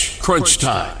stylish Crunch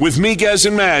Time with Miguez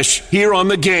and Mash here on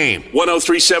The Game.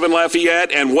 103.7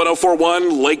 Lafayette and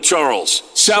 104.1 Lake Charles,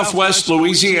 Southwest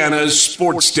Louisiana's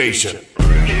sports station.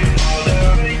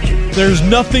 There's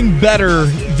nothing better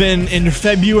than in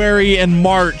February and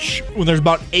March when there's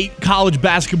about 8 college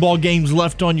basketball games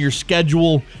left on your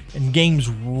schedule and games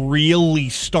really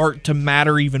start to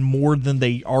matter even more than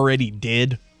they already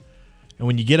did. And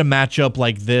when you get a matchup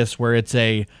like this where it's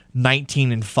a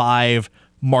 19-5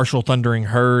 Marshall Thundering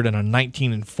Herd and a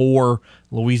 19-4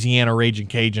 Louisiana Raging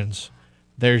Cajuns,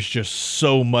 there's just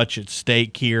so much at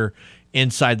stake here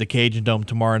inside the Cajun Dome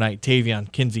tomorrow night. Tavion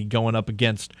Kinsey going up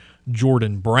against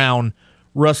Jordan Brown.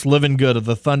 Russ Livingood of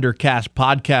the Thundercast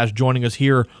podcast joining us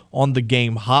here on the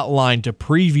Game Hotline to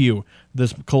preview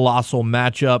this colossal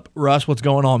matchup. Russ, what's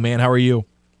going on, man? How are you?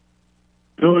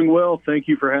 Doing well. Thank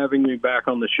you for having me back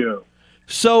on the show.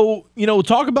 So,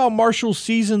 talk about Marshall's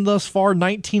season thus far,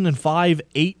 19-5,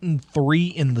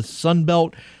 8-3 in the Sun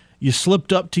Belt. You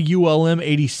slipped up to ULM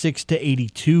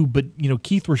 86-82, but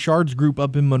Keith Richard's group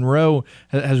up in Monroe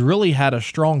has really had a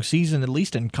strong season, at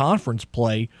least in conference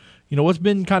play. What's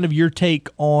been kind of your take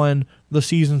on the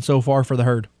season so far for the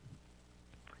Herd?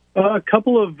 A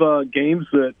couple of games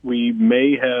that we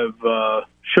may have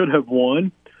should have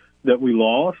won that we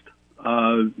lost.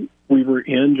 We were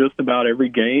in just about every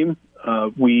game.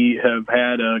 We have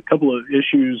had a couple of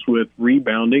issues with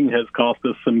rebounding, has cost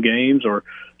us some games, or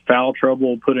foul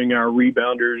trouble putting our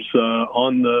rebounders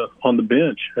on the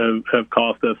bench have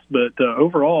cost us. But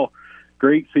overall,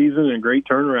 great season and great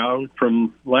turnaround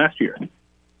from last year.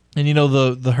 And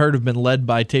the Herd have been led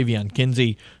by Tavion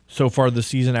Kinsey so far this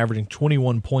season, averaging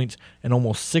 21 points and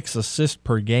almost 6 assists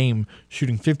per game,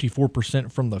 shooting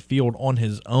 54% from the field on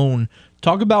his own.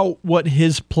 Talk about what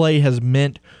his play has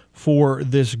meant for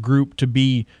this group to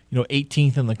be,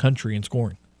 18th in the country in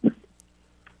scoring.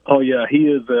 Oh, yeah, he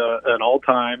is an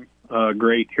all-time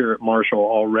great here at Marshall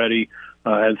already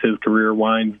as his career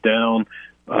winds down.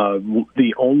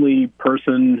 The only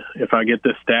person, if I get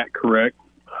this stat correct,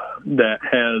 that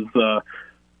has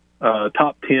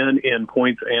top 10 in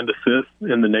points and assists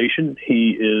in the nation.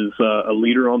 He is a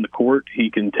leader on the court. He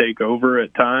can take over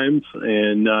at times,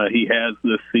 and he has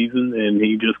this season, and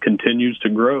he just continues to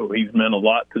grow. He's meant a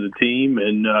lot to the team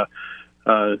and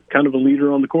kind of a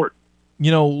leader on the court.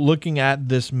 Looking at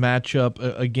this matchup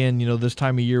again, this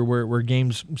time of year where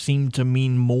games seem to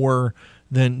mean more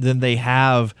than they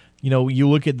have, you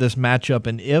look at this matchup,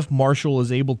 and if Marshall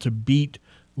is able to beat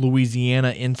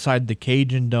Louisiana inside the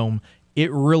Cajun Dome,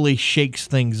 it really shakes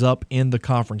things up in the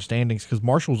conference standings because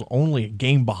Marshall's only a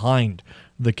game behind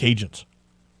the Cajuns.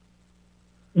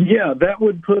 Yeah, that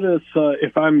would put us,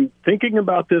 if I'm thinking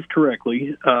about this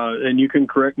correctly, and you can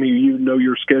correct me, you know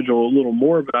your schedule a little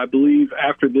more, but I believe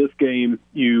after this game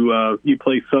you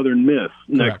play Southern Miss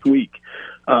next week.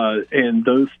 And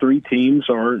those three teams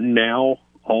are now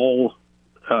all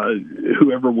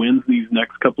whoever wins these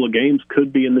next couple of games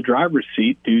could be in the driver's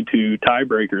seat due to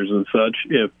tiebreakers and such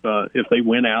if they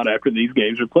win out after these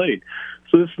games are played.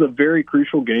 So this is a very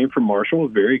crucial game for Marshall, a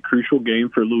very crucial game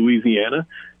for Louisiana.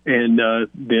 And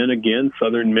then again,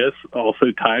 Southern Miss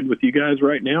also tied with you guys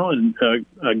right now, and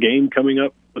a game coming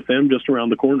up with them just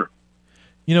around the corner.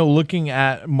 Looking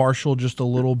at Marshall just a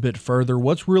little bit further,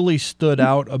 what's really stood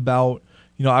out about,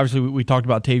 obviously we talked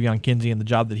about Tavion Kinsey and the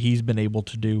job that he's been able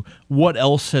to do. What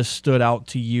else has stood out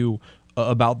to you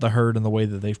about the Herd and the way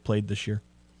that they've played this year?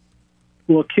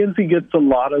 Well, Kinsey gets a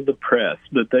lot of the press,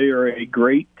 but they are a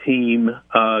great team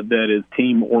that is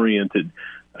team-oriented.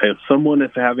 If someone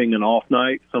is having an off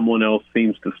night, someone else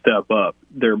seems to step up.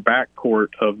 Their backcourt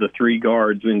of the three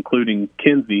guards, including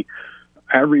Kinsey,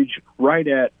 average right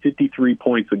at 53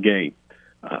 points a game.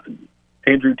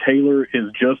 Andrew Taylor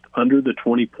is just under the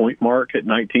 20-point mark at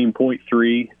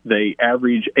 19.3. They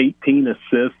average 18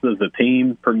 assists as a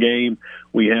team per game.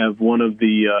 We have one of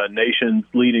the nation's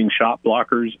leading shot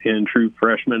blockers in true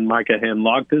freshman Micah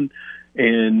Hanlogton,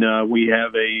 and we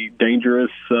have a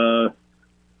dangerous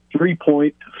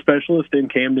three-point specialist in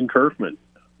Camden Kerfman.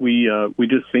 We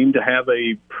just seem to have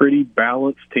a pretty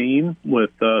balanced team with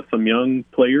some young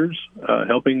players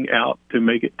helping out to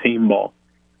make it team ball.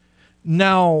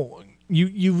 Now,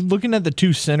 you looking at the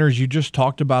two centers, you just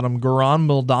talked about them, Goran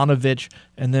Mildanovich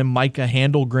and then Micah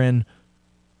Handelgren.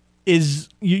 Is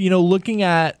looking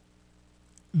at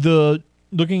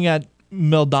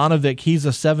Mildanovich, he's a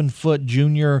 7-foot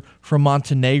junior from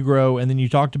Montenegro, and then you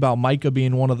talked about Micah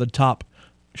being one of the top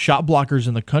shot blockers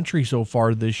in the country so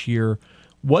far this year.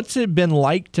 What's it been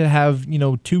like to have,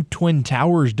 two twin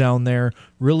towers down there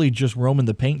really just roaming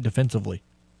the paint defensively?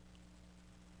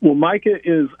 Well, Micah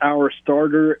is our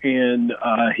starter, and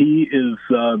he is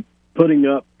putting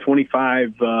up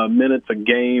 25 minutes a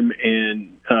game,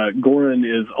 and Goran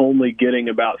is only getting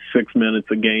about 6 minutes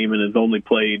a game and has only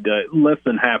played less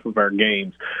than half of our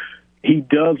games. He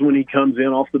does, when he comes in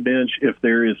off the bench, if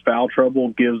there is foul trouble,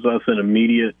 gives us an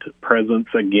immediate presence.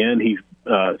 Again, he's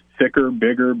thicker,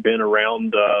 bigger, been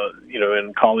around,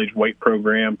 in college weight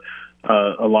program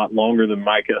a lot longer than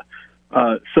Micah.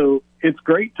 So it's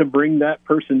great to bring that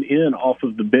person in off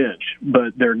of the bench,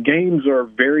 but their games are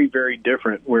very, very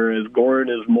different, whereas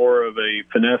Goran is more of a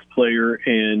finesse player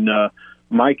and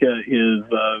Micah is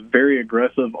very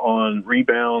aggressive on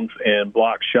rebounds and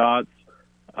block shots.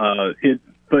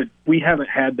 But we haven't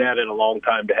had that in a long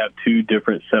time to have two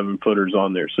different 7-footers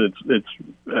on there. So it's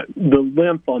the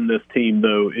length on this team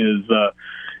though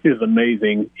is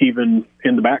amazing, even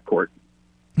in the backcourt.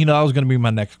 That was going to be my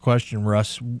next question,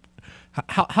 Russ.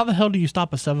 How the hell do you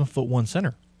stop a 7'1"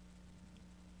 center?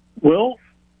 Well,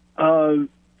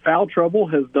 foul trouble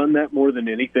has done that more than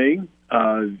anything,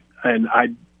 and I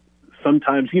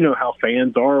sometimes, how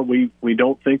fans are, we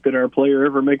don't think that our player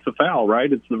ever makes a foul,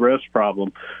 right? It's the ref's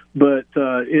problem. But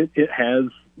it has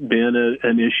been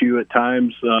an issue at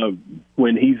times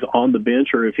when he's on the bench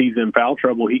or if he's in foul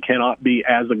trouble, he cannot be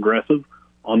as aggressive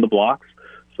on the blocks.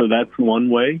 So that's one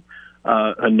way.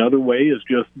 Another way is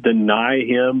just deny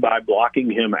him by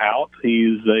blocking him out.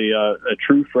 He's a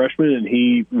true freshman, and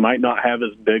he might not have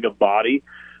as big a body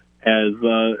as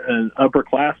an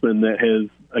upperclassman that has,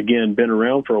 again, been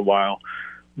around for a while.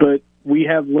 But we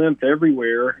have length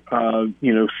everywhere,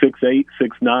 6'8",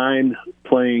 6'9",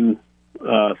 playing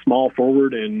small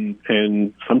forward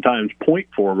and sometimes point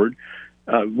forward.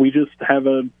 We just have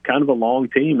a kind of a long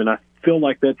team, and I feel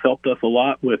like that's helped us a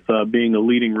lot with being a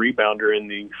leading rebounder in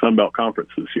the Sun Belt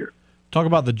Conference this year. Talk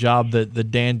about the job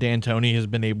that Dan D'Antoni has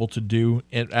been able to do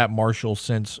at Marshall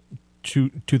since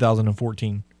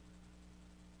 2014.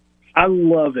 I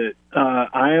love it.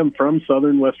 I am from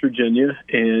Southern West Virginia,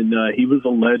 and he was a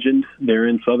legend there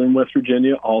in Southern West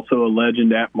Virginia, also a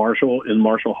legend at Marshall in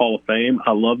Marshall Hall of Fame.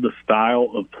 I love the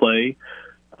style of play.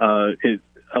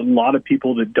 A lot of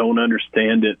people that don't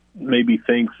understand it maybe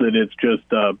thinks that it's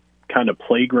just a kind of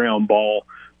playground ball,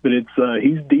 but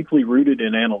he's deeply rooted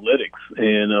in analytics,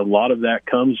 and a lot of that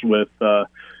comes with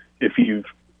if you've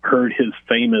heard his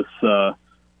famous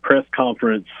press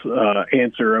conference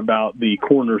answer about the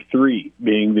corner three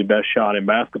being the best shot in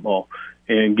basketball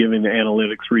and giving the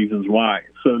analytics reasons why.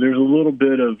 So there's a little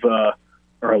bit of,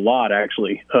 or a lot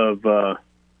actually, of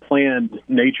planned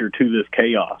nature to this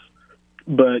chaos.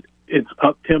 But it's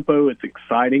up-tempo, it's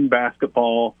exciting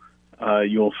basketball.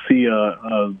 You'll see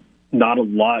not a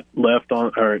lot left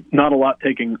on, or not a lot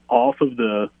taking off of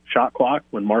the shot clock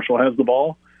when Marshall has the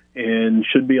ball, and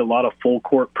should be a lot of full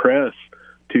court press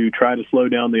to try to slow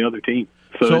down the other team.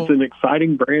 So it's an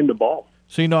exciting brand of ball.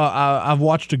 So, I've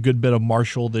watched a good bit of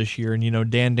Marshall this year,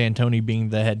 and, Dan D'Antoni being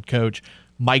the head coach.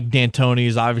 Mike D'Antoni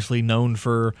is obviously known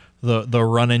for the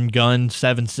run and gun,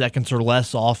 7 seconds or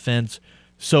less offense.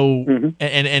 So,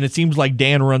 and it seems like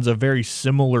Dan runs a very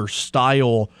similar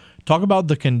style. Talk about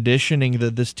the conditioning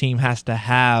that this team has to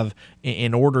have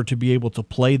in order to be able to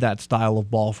play that style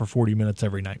of ball for 40 minutes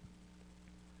every night.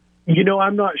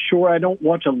 I'm not sure. I don't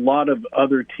watch a lot of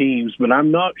other teams, but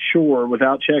I'm not sure,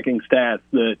 without checking stats,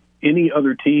 that any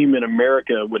other team in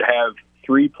America would have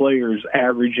 3 players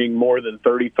averaging more than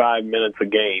 35 minutes a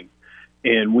game.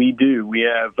 And we do. We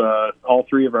have all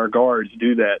 3 of our guards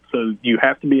do that. So you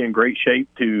have to be in great shape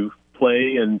to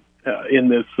play in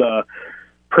this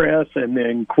press and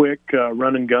then quick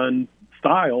run and gun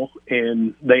style,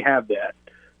 and they have that.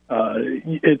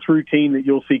 It's routine that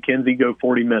you'll see Kenzie go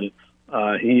 40 minutes.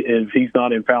 If he's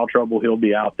not in foul trouble, he'll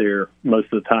be out there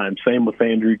most of the time. Same with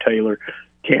Andrew Taylor.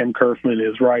 Cam Kerfman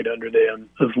is right under them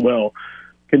as well.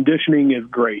 Conditioning is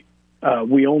great.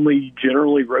 We only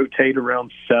generally rotate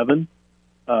around 7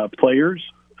 players.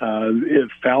 If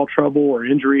foul trouble or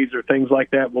injuries or things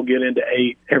like that, we'll get into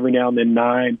 8, every now and then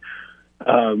 9.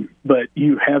 But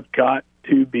you have got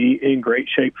to be in great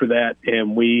shape for that,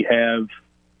 and we have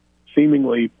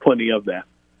seemingly plenty of that.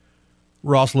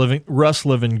 Russ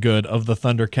Livingood of the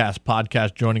Thundercast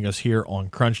podcast joining us here on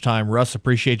Crunch Time. Russ,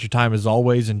 appreciate your time as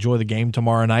always. Enjoy the game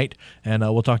tomorrow night, and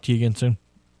we'll talk to you again soon.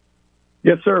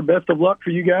 Yes, sir. Best of luck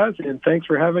for you guys, and thanks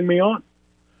for having me on.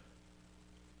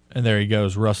 And there he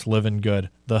goes, Russ Livingood,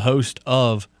 the host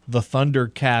of the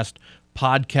Thundercast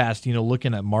podcast.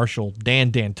 Looking at Marshall,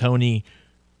 Dan D'Antoni,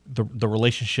 the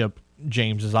relationship,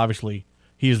 James, is obviously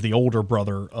he is the older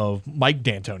brother of Mike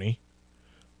D'Antoni,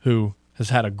 who has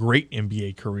had a great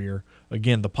NBA career.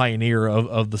 Again, the pioneer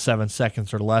of the 7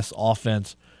 seconds or less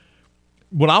offense.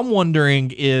 What I'm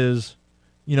wondering is,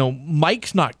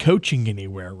 Mike's not coaching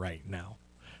anywhere right now.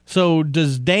 So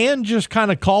does Dan just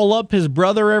kind of call up his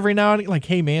brother every now and then, like,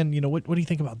 hey, man, what do you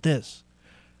think about this?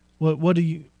 What do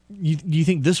you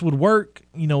think this would work?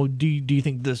 Do you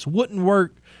think this wouldn't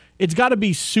work? It's got to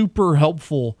be super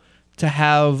helpful to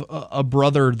have a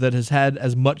brother that has had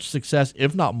as much success,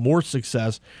 if not more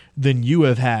success, than you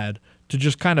have had, to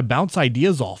just kind of bounce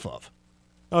ideas off of.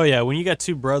 Oh, yeah. When you got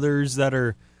 2 brothers that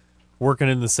are working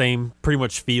in the same pretty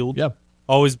much field, yep,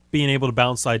 always being able to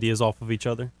bounce ideas off of each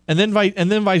other. And then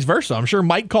vice versa. I'm sure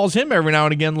Mike calls him every now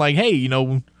and again like, hey,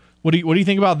 what do you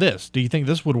think about this? Do you think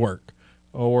this would work?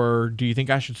 Or do you think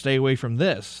I should stay away from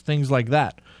this? Things like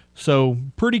that. So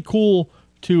pretty cool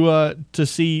to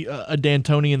see a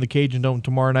D'Antoni in the Cajun Dome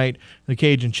tomorrow night. The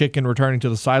Cajun Chicken returning to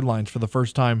the sidelines for the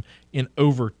first time in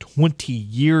over 20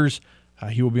 years.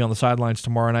 He will be on the sidelines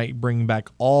tomorrow night, bringing back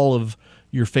all of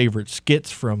your favorite skits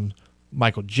from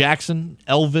Michael Jackson,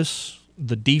 Elvis,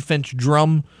 the defense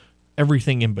drum,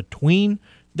 everything in between.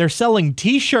 They're selling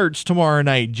T-shirts tomorrow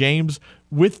night, James,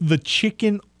 with the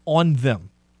chicken on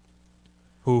them.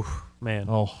 Ooh, man.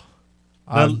 Oh,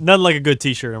 nothing like a good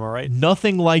T-shirt, am I right?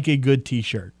 Nothing like a good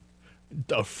T-shirt.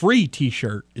 A free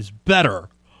T-shirt is better,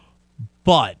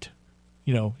 but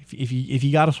if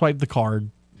you got to swipe the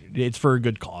card, it's for a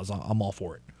good cause. I'm all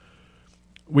for it.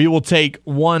 We will take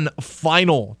one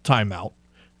final timeout.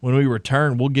 When we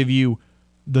return, we'll give you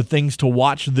the things to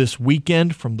watch this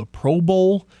weekend, from the Pro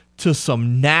Bowl to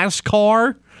some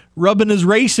NASCAR. Rubbing is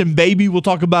racing, baby. We'll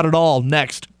talk about it all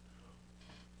next.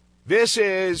 This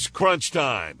is Crunch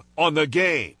Time on the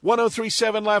Game.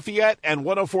 103.7 Lafayette and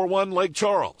 104.1 Lake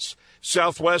Charles,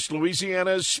 Southwest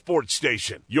Louisiana's sports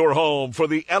station. Your home for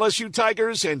the LSU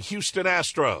Tigers and Houston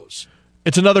Astros.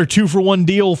 It's another 2-for-1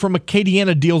 deal from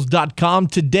AcadianaDeals.com.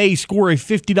 Today, score a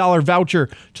 $50 voucher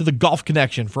to the Golf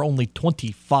Connection for only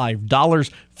 $25.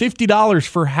 $50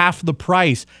 for half the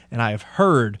price. And I have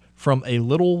heard from a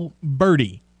little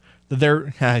birdie.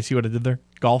 I see what I did there?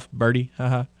 Golf birdie.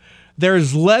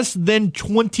 There's less than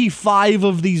 25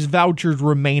 of these vouchers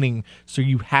remaining, so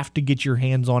you have to get your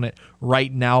hands on it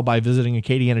right now by visiting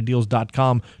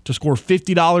acadianadeals.com to score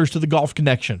 $50 to the Golf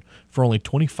Connection for only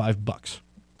 $25.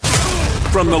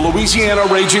 From the Louisiana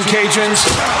Raging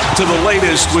Cajuns to the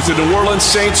latest with the New Orleans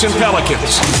Saints and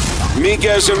Pelicans,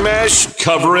 Miguez and Mesh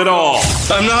cover it all.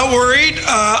 I'm not worried.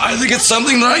 I think it's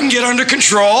something that I can get under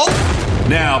control.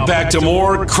 Now back to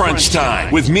more Crunch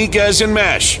Time with Miguez and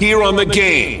Mesh here on The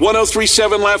Game.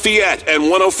 103.7 Lafayette and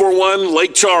 104.1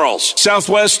 Lake Charles,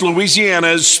 Southwest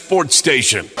Louisiana's sports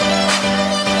station.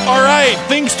 All right,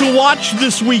 things to watch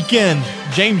this weekend.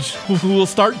 James, will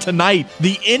start tonight.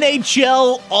 The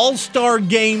NHL All-Star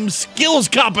Game Skills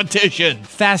Competition.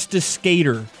 Fastest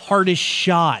skater, hardest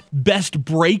shot, best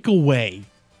breakaway.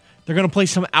 They're going to play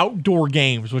some outdoor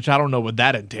games, which I don't know what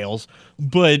that entails,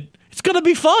 but it's going to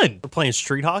be fun. We're playing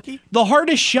street hockey? The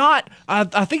hardest shot,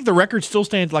 I think the record still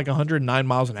stands like 109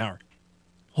 miles an hour.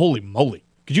 Holy moly.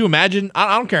 Could you imagine?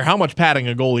 I don't care how much padding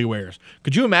a goalie wears.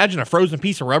 Could you imagine a frozen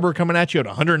piece of rubber coming at you at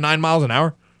 109 miles an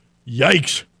hour?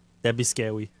 Yikes. That'd be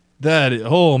scary.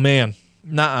 Oh, man.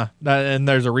 Nuh-uh. And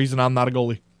there's a reason I'm not a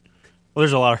goalie. Well,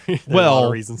 there's a lot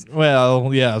of reasons.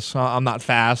 Well, yes. I'm not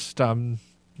fast. I'm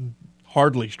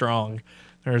hardly strong.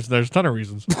 There's a ton of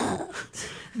reasons.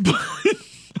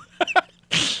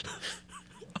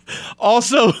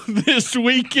 Also, this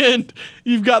weekend,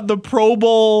 you've got the Pro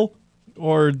Bowl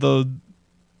or the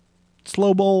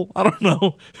Slow Bowl. I don't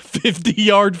know.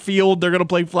 50-yard field. They're going to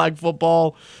play flag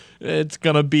football. It's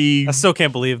going to be... I still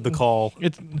can't believe the call.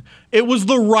 It was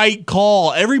the right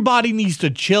call. Everybody needs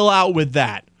to chill out with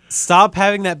that. Stop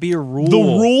having that be a rule. The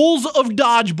rules of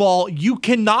dodgeball, you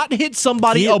cannot hit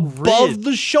somebody above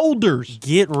the shoulders.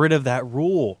 Get rid of that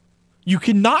rule. You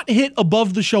cannot hit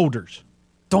above the shoulders.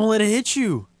 Don't let it hit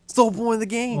you. It's the whole point of the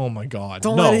game. Oh my God!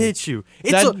 Don't let it hit you.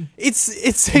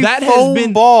 It's a that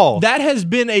foam ball. That has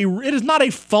been it is not a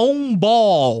foam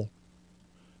ball.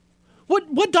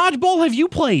 What dodgeball have you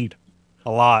played?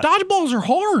 A lot. Dodgeballs are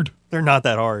hard. They're not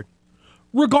that hard.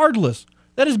 Regardless,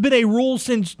 that has been a rule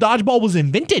since dodgeball was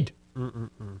invented.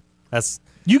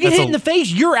 You get hit in the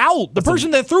face, you're out. The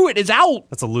person that threw it is out.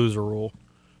 That's a loser rule.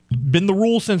 Been the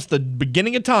rule since the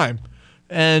beginning of time,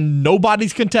 and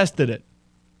nobody's contested it.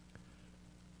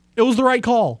 It was the right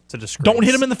call. It's a disgrace. Don't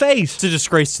hit him in the face. It's a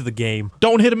disgrace to the game.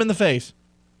 Don't hit him in the face.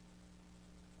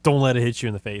 Don't let it hit you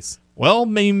in the face. Well,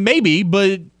 maybe,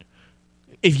 but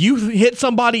if you hit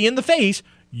somebody in the face,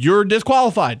 you're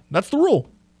disqualified. That's the rule.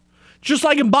 Just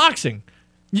like in boxing.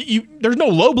 There's no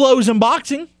low blows in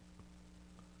boxing.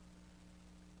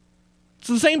 It's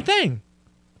the same thing.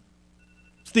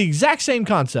 It's the exact same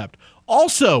concept.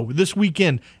 Also, this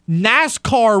weekend,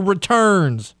 NASCAR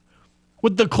returns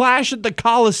with the Clash at the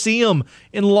Coliseum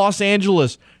in Los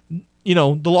Angeles. You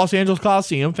know, the Los Angeles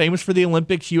Coliseum, famous for the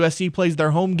Olympics. USC plays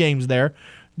their home games there.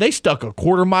 They stuck a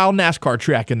quarter-mile NASCAR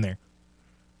track in there.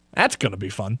 That's going to be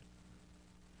fun.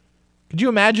 Could you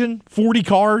imagine 40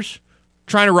 cars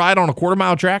trying to ride on a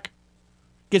quarter-mile track?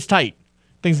 Gets tight.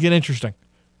 Things get interesting.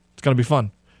 It's going to be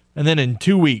fun. And then in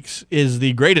 2 weeks is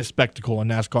the greatest spectacle in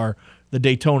NASCAR, the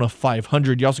Daytona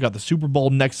 500. You also got the Super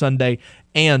Bowl next Sunday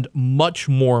and much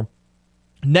more.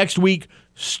 Next week,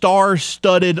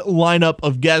 star-studded lineup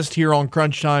of guests here on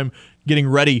Crunch Time, getting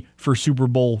ready for Super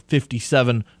Bowl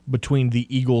 57 between the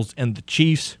Eagles and the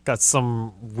Chiefs. Got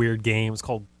some weird games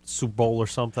called Super Bowl or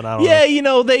something. I don't know. Yeah, you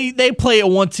know, they play it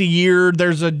once a year.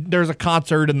 There's a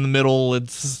concert in the middle.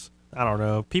 It's I don't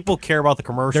know. People care about the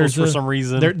commercials for some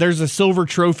reason. There's a silver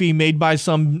trophy made by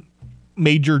some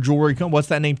major jewelry company. What's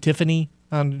that name? Tiffany?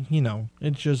 You know,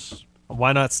 it's just...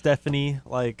 Why not Stephanie?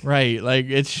 Right,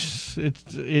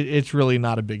 it's really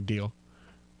not a big deal.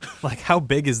 Like, how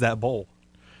big is that bowl?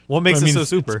 What makes it so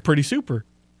super? It's pretty super.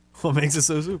 What makes it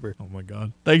so super? Oh my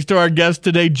God! Thanks to our guests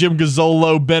today, Jim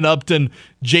Gazzolo, Ben Upton,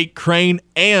 Jake Crane,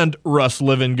 and Russ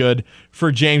Livingood.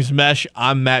 For James Mesh,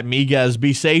 I'm Matt Miguez.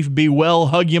 Be safe, be well,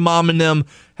 hug your mom and them.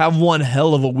 Have one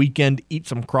hell of a weekend. Eat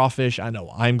some crawfish. I know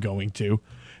I'm going to.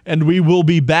 And we will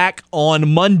be back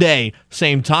on Monday,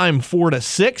 same time, 4 to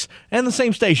 6, and the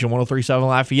same station, 103.7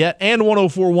 Lafayette and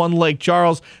 104.1 Lake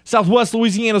Charles, Southwest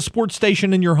Louisiana sports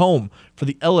station in your home for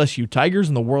the LSU Tigers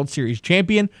and the World Series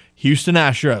champion, Houston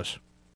Astros.